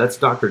 Yeah, that's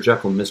Dr.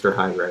 Jekyll and Mr.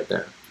 Hyde right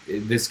there.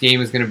 This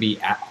game is going to be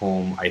at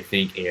home. I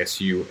think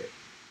ASU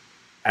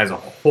as a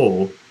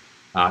whole,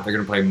 they're going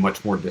to play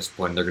much more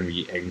disciplined. They're going to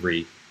be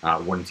angry,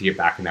 wanting to get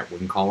back in that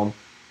win column.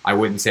 I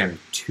wouldn't say I'm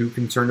too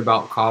concerned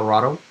about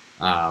Colorado,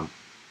 but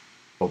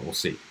we'll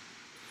see.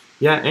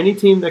 Yeah, any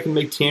team that can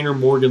make Tanner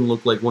Morgan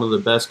look like one of the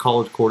best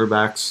college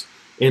quarterbacks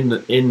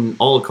in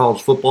all of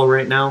college football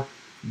right now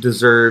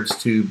deserves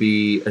to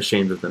be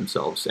ashamed of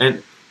themselves.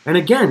 And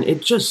again,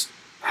 it just,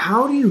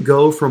 how do you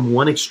go from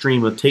one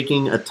extreme of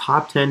taking a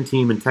top 10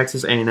 team in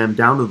Texas A&M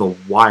down to the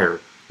wire,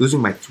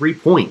 losing by 3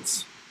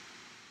 points,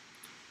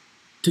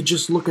 to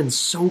just looking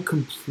so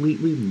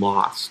completely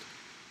lost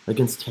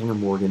against Tanner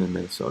Morgan in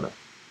Minnesota?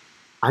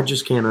 I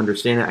just can't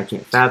understand it. I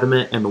can't fathom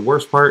it. And the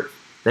worst part,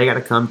 they got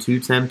to come to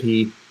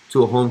Tempe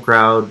to a home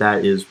crowd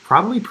that is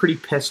probably pretty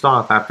pissed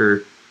off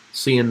after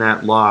seeing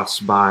that loss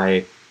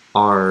by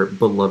our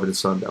beloved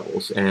Sun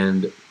Devils.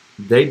 And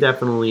they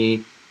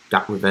definitely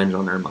got revenge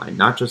on their mind.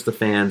 Not just the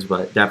fans,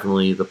 but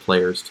definitely the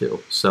players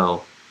too.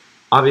 So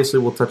obviously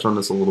we'll touch on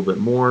this a little bit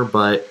more,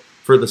 but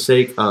for the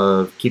sake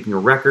of keeping a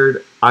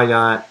record, I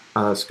got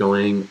us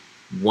going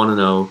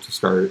 1-0 to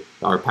start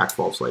our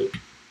Pac-12 slate.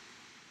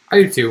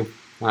 I do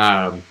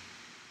too.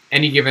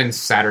 Any given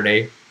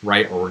Saturday,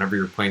 right, or whenever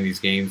you're playing these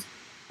games,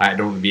 I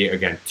don't want to be,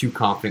 again, too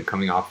confident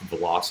coming off of the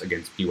loss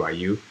against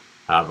BYU,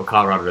 but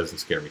Colorado doesn't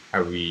scare me.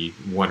 I would be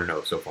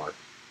 1-0 so far.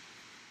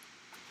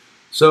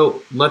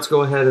 So let's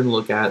go ahead and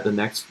look at the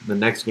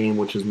next game,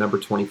 which is number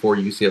 24,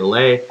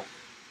 UCLA.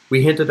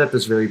 We hinted at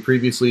this very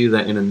previously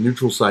that in a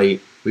neutral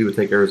site, we would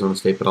take Arizona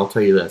State, but I'll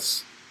tell you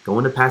this.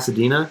 Going to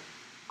Pasadena,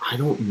 I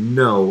don't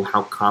know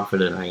how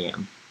confident I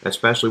am,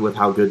 especially with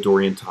how good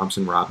Dorian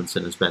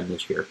Thompson-Robinson has been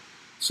this year.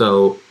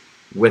 So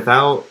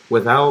without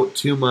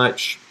too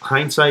much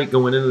hindsight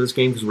going into this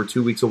game, because we're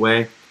 2 weeks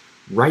away,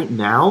 right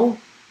now,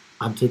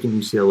 I'm taking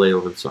UCLA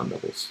over the Sun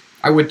Devils.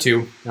 I would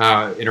too.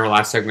 In our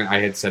last segment, I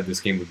had said this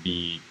game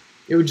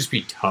would just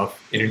be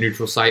tough in a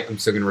neutral site. I'm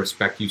still going to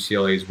respect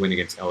UCLA's win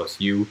against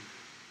LSU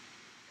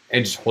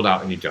and just hold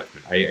out any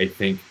judgment. I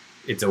think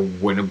it's a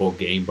winnable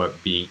game,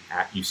 but being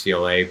at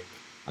UCLA,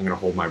 I'm going to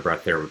hold my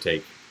breath there. We'll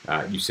take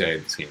UCLA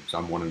in this game. So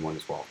I'm 1-1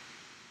 as well.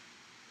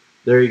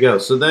 There you go.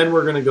 So then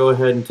we're going to go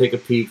ahead and take a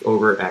peek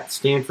over at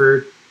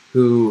Stanford,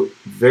 who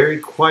very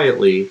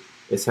quietly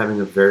is having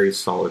a very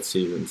solid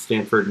season.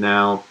 Stanford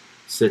now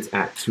sits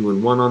at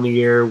 2-1 on the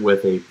year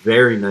with a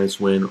very nice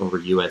win over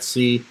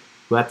USC,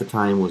 who at the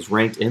time was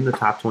ranked in the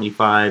top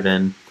 25,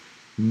 and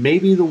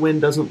maybe the win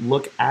doesn't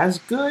look as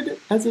good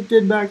as it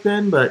did back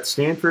then, but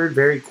Stanford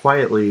very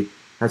quietly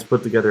has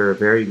put together a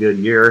very good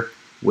year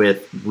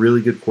with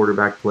really good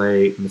quarterback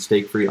play,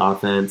 mistake-free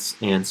offense,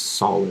 and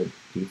solid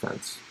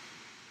defense.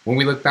 When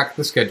we look back at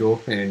the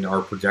schedule and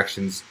our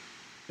projections,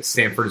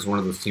 Stanford is one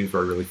of those teams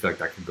where I really feel like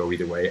that could go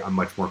either way. I'm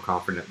much more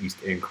confident, at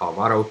least in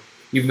Colorado.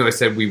 Even though I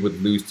said we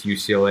would lose to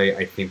UCLA,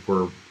 I think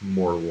we're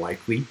more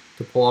likely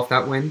to pull off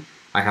that win.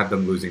 I have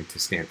them losing to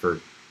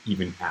Stanford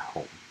even at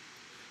home.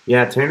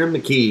 Yeah, Tanner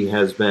McKee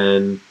has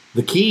been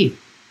the key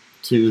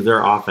to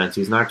their offense.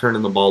 He's not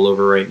turning the ball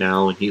over right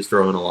now, and he's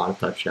throwing a lot of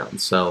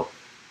touchdowns. So,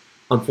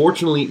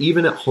 unfortunately,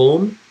 even at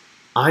home,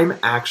 I'm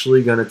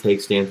actually going to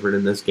take Stanford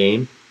in this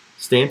game.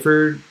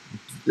 Stanford,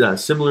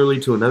 similarly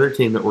to another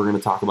team that we're going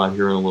to talk about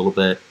here in a little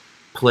bit,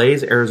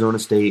 plays Arizona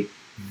State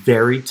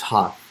very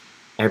tough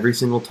every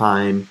single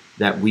time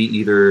that we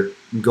either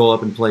go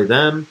up and play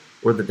them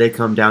or that they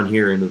come down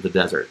here into the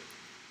desert.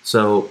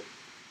 So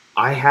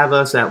I have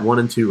us at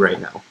 1-2 right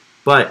now.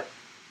 But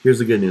here's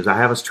the good news. I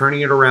have us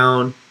turning it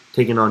around,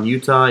 taking on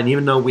Utah. And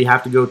even though we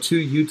have to go to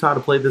Utah to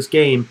play this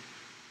game,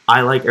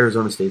 I like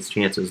Arizona State's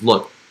chances.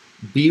 Look,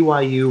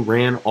 BYU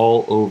ran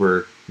all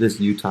over this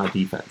Utah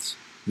defense.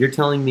 You're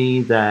telling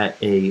me that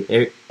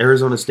a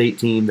Arizona State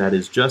team that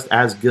is just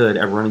as good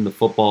at running the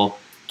football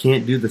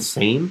can't do the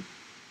same?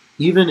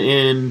 Even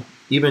in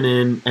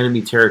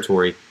enemy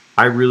territory,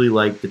 I really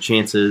like the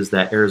chances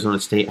that Arizona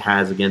State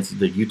has against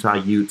the Utah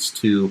Utes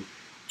to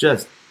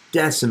just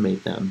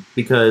decimate them,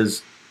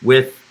 because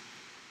with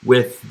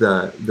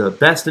the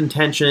best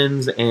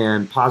intentions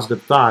and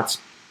positive thoughts,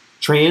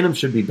 Trey Anum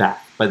should be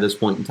back by this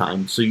point in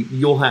time. So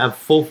you'll have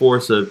full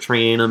force of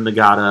Trey Anum,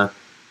 Nagata,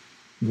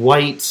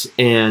 White,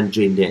 and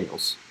Jaden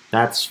Daniels.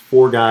 That's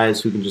 4 guys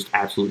who can just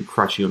absolutely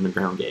crush you in the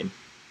ground game.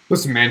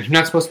 Listen, man, you're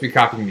not supposed to be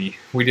copying me.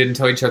 We didn't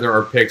tell each other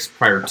our picks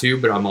prior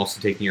to, but I'm also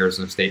taking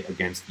Arizona State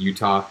against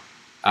Utah.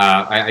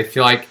 I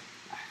feel like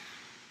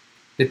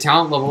the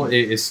talent level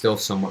is still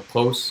somewhat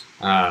close.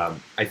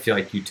 I feel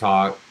like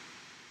Utah,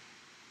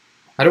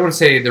 I don't want to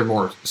say they're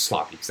more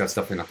sloppy, because that's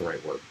definitely not the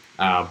right word.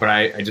 But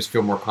I just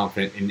feel more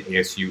confident in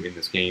ASU in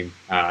this game,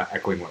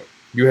 echoing what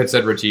you had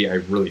said, Richie. I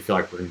really feel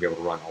like we're going to be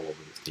able to run all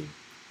over this team.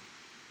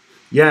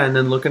 Yeah, and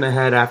then looking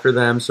ahead after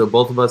them, so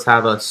both of us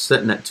have us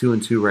sitting at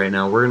 2-2 right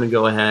now. We're going to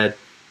go ahead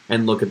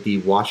and look at the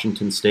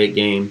Washington State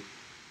game,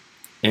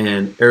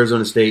 and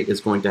Arizona State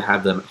is going to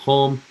have them at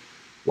home.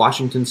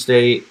 Washington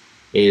State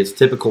is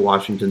typical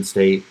Washington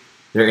State.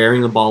 They're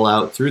airing the ball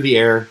out through the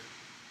air,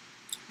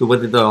 the way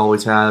that they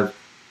always have,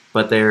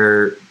 but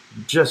they're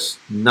just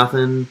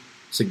nothing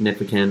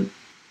significant.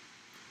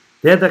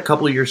 They had that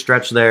couple-year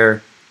stretch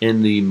there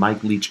in the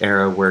Mike Leach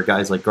era where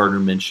guys like Gardner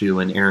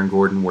Minshew and Aaron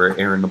Gordon were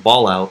airing the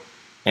ball out,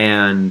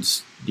 and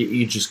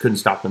you just couldn't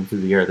stop them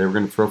through the air. They were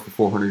going to throw for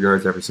 400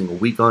 yards every single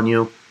week on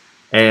you.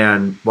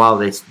 And while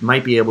they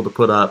might be able to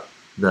put up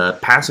the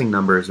passing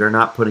numbers, they're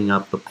not putting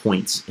up the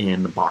points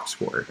in the box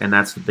score. And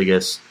that's the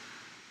biggest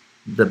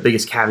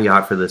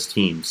caveat for this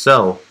team.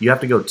 So you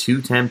have to go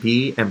to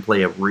Tempe and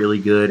play a really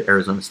good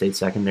Arizona State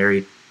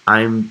secondary.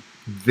 I'm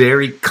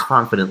very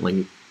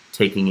confidently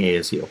taking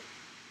ASU.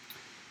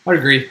 I'd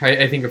agree.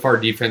 I think if our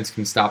defense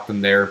can stop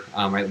them there,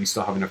 I at least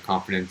still have enough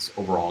confidence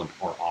overall in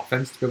our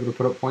offense to be able to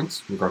put up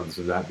points, regardless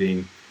of that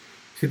being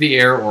to the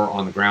air or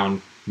on the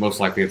ground. Most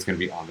likely it's going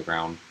to be on the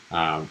ground.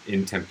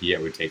 In Tempe, I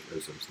would take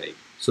Arizona State.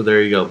 So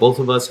there you go. Both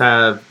of us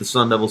have the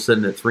Sun Devils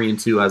sitting at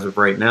 3-2 as of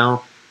right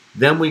now.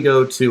 Then we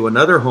go to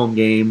another home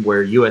game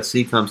where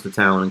USC comes to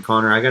town. And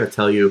Connor, I got to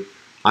tell you,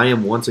 I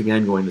am once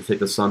again going to take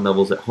the Sun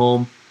Devils at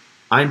home.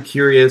 I'm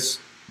curious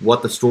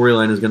what the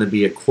storyline is going to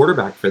be at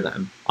quarterback for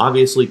them.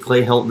 Obviously,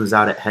 Clay Helton is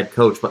out at head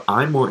coach, but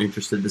I'm more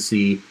interested to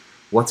see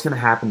what's going to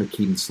happen to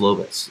Keaton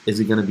Slovis. Is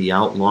he going to be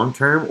out long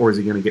term, or is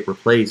he going to get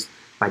replaced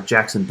by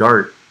Jackson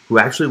Dart, who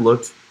actually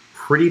looked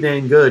pretty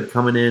dang good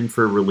coming in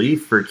for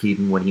relief for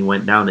Keaton when he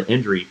went down to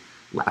injury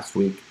last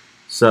week.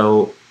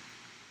 So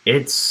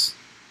it's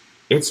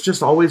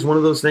just always one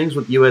of those things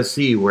with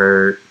USC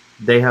where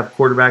they have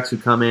quarterbacks who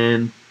come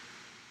in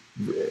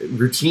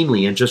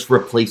routinely and just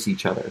replace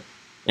each other.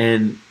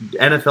 And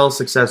NFL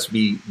success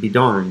be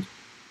darned.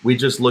 We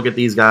just look at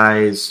these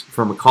guys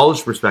from a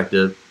college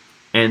perspective,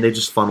 and they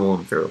just funnel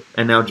them through.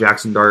 And now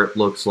Jackson Dart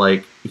looks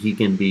like he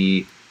can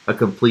be a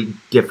complete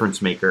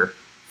difference maker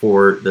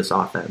for this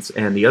offense.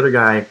 And the other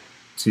guy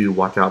to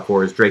watch out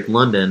for is Drake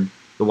London,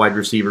 the wide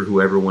receiver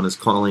who everyone is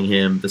calling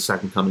him the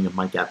second coming of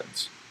Mike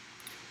Evans.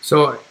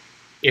 So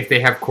if they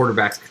have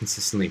quarterbacks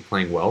consistently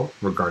playing well,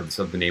 regardless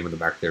of the name on the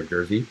back of their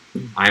jersey,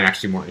 I'm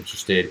actually more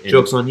interested in...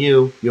 Joke's on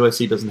you.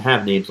 USC doesn't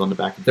have names on the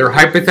back of their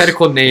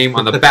hypothetical name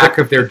on the back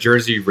of their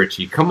jersey,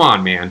 Richie. Come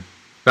on, man.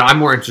 But I'm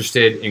more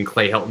interested in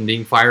Clay Helton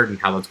being fired and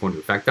how that's going to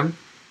affect them.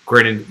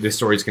 Granted, this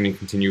story is going to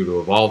continue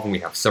to evolve, and we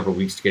have several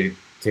weeks to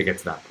get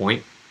to that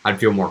point. I'd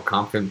feel more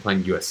confident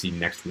playing USC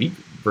next week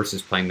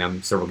versus playing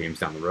them several games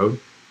down the road.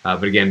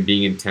 But again,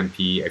 being in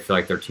Tempe, I feel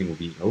like their team will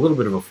be in a little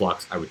bit of a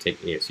flux. I would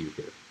take ASU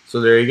here. So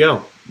there you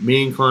go.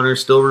 Me and Connor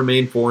still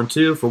remain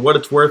 4-2. For what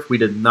it's worth, we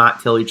did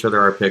not tell each other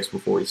our picks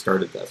before we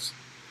started this.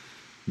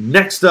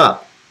 Next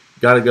up,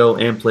 got to go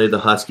and play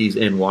the Huskies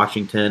in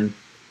Washington.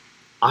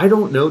 I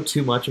don't know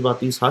too much about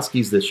these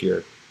Huskies this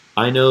year.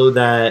 I know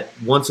that,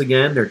 once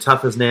again, they're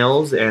tough as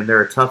nails, and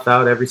they're a tough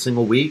out every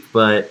single week,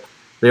 but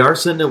they are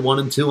sitting at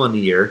 1-2 on the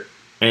year,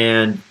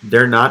 and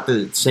they're not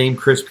the same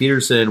Chris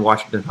Peterson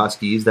Washington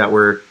Huskies that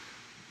were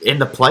in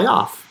the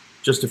playoff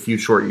just a few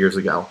short years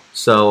ago.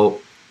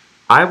 So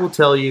I will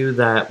tell you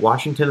that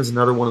Washington is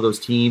another one of those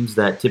teams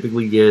that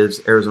typically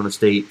gives Arizona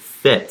State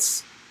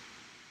fits,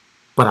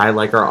 but I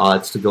like our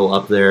odds to go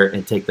up there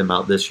and take them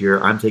out this year.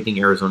 I'm taking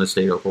Arizona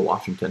State over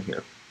Washington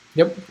here.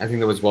 Yep, I think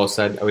that was well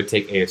said. I would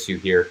take ASU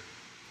here.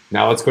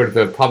 Now let's go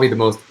to probably the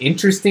most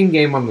interesting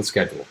game on the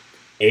schedule.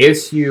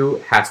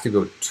 ASU has to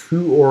go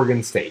to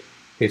Oregon State.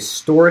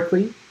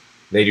 Historically,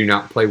 they do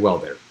not play well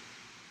there.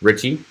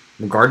 Richie,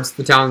 regardless of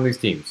the talent of these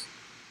teams,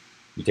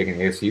 you taking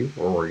ASU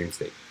or Oregon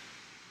State?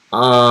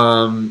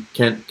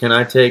 Can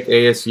I take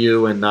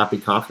ASU and not be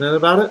confident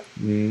about it?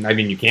 I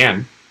mean, you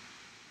can.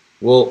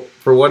 Well,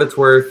 for what it's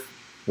worth,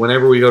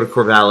 whenever we go to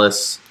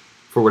Corvallis,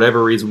 for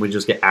whatever reason, we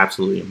just get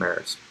absolutely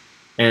embarrassed.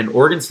 And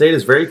Oregon State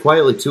is very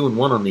quietly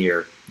 2-1 on the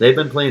year. They've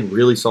been playing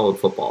really solid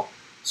football.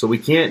 So we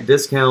can't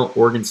discount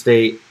Oregon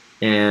State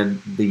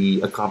and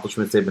the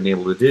accomplishments they've been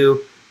able to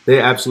do. They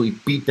absolutely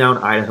beat down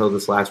Idaho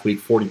this last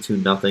week,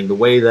 42-0, the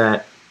way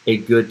that a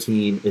good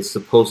team is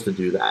supposed to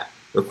do that.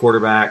 Their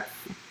quarterback,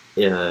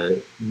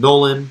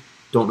 Nolan,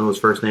 don't know his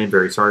first name,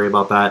 very sorry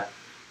about that,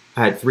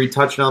 had 3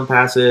 touchdown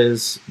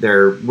passes.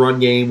 Their run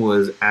game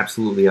was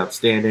absolutely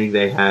outstanding.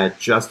 They had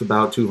just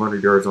about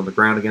 200 yards on the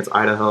ground against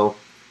Idaho.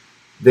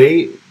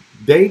 They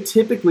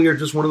typically are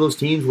just one of those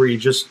teams where you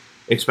just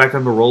expect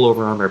them to roll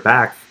over on their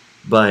back,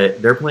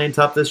 but they're playing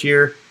tough this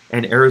year,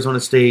 and Arizona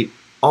State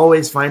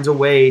always finds a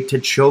way to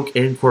choke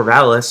in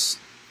Corvallis.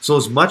 So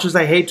as much as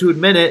I hate to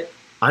admit it,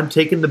 I'm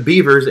taking the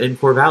Beavers in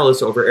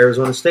Corvallis over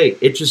Arizona State.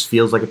 It just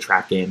feels like a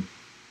trap game,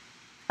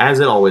 as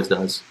it always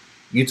does.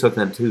 You took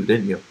them too,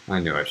 didn't you? I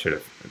knew I should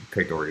have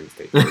picked Oregon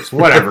State first.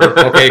 Whatever.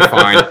 Okay,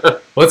 fine.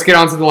 Let's get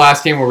on to the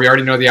last game where we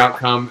already know the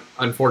outcome.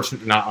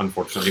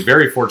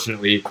 Very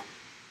fortunately,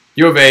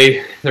 U of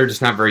A, they're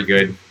just not very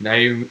good.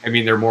 I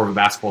mean, they're more of a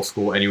basketball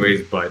school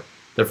anyways, but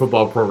their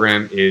football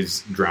program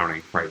is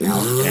drowning right now.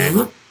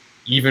 And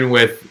even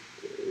with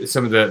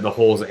some of the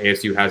holes that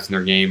ASU has in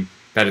their game,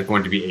 that is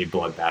going to be a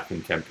bloodbath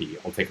in Tempe.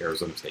 I'll take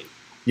Arizona State.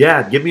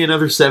 Yeah, give me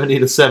another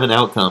 70-7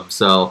 outcome.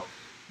 So,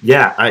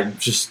 yeah,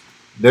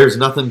 there's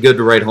nothing good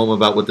to write home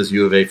about with this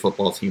U of A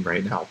football team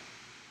right now.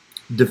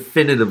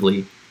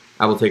 Definitively,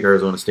 I will take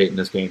Arizona State in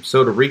this game.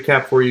 So to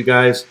recap for you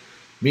guys,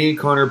 me and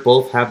Connor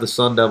both have the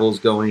Sun Devils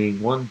going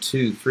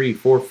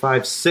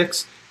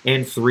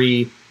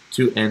 6-3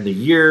 to end the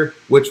year,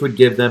 which would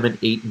give them an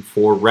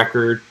 8-4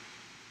 record.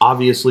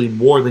 Obviously,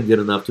 more than good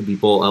enough to be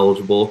bowl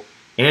eligible.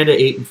 And at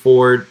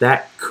 8-4,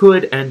 that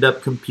could end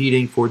up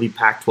competing for the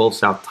Pac-12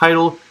 South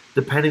title,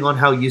 depending on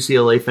how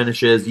UCLA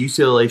finishes,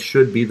 UCLA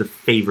should be the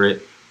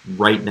favorite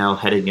right now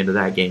heading into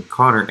that game.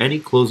 Connor, any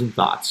closing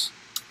thoughts?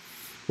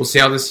 We'll see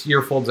how this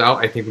year folds out.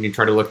 I think when you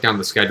try to look down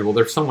the schedule,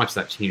 there's so much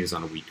that changes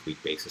on a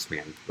week-to-week basis,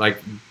 man.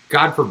 Like,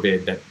 God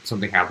forbid that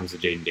something happens to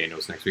Jaden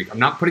Daniels next week. I'm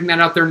not putting that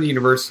out there in the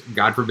universe.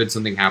 God forbid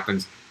something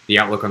happens. The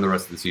outlook on the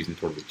rest of the season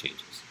totally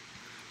changes.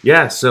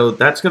 Yeah, so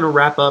that's going to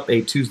wrap up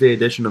a Tuesday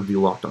edition of the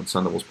Locked On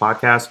Sun Devils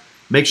podcast.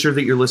 Make sure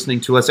that you're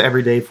listening to us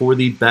every day for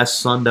the best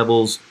Sun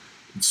Devils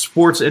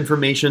sports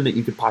information that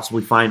you could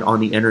possibly find on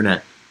the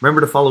internet.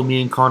 Remember to follow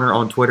me and Connor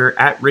on Twitter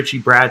at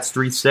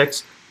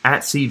RichieBrads36,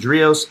 at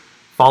CDrios.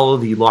 Follow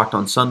the Locked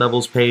On Sun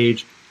Devils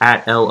page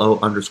at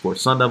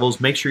LO_Sun Devils.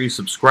 Make sure you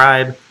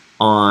subscribe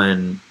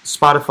on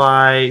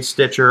Spotify,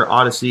 Stitcher,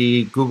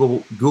 Odyssey,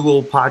 Google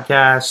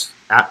Podcasts,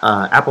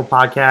 Apple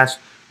Podcasts.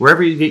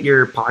 Wherever you get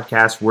your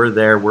podcasts, we're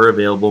there. We're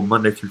available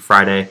Monday through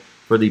Friday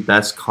for the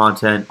best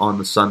content on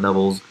the Sun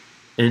Devils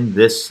in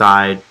this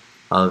side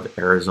of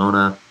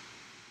Arizona.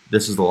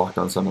 This is the Locked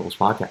On Sun Devils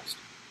podcast.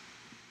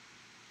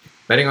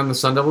 Betting on the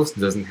Sun Devils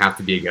doesn't have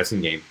to be a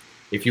guessing game.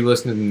 If you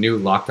listen to the new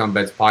Locked On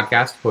Bets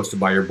podcast hosted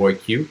by your boy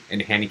Q and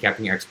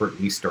handicapping expert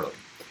Lee Sterling.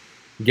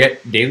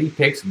 Get daily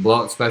picks,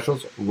 blowout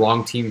specials,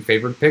 wrong team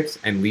favorite picks,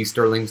 and Lee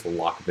Sterling's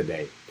lock of the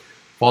day.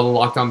 Follow the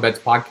Locked On Bets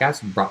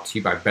podcast brought to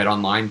you by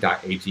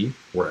betonline.ag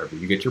wherever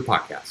you get your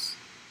podcasts.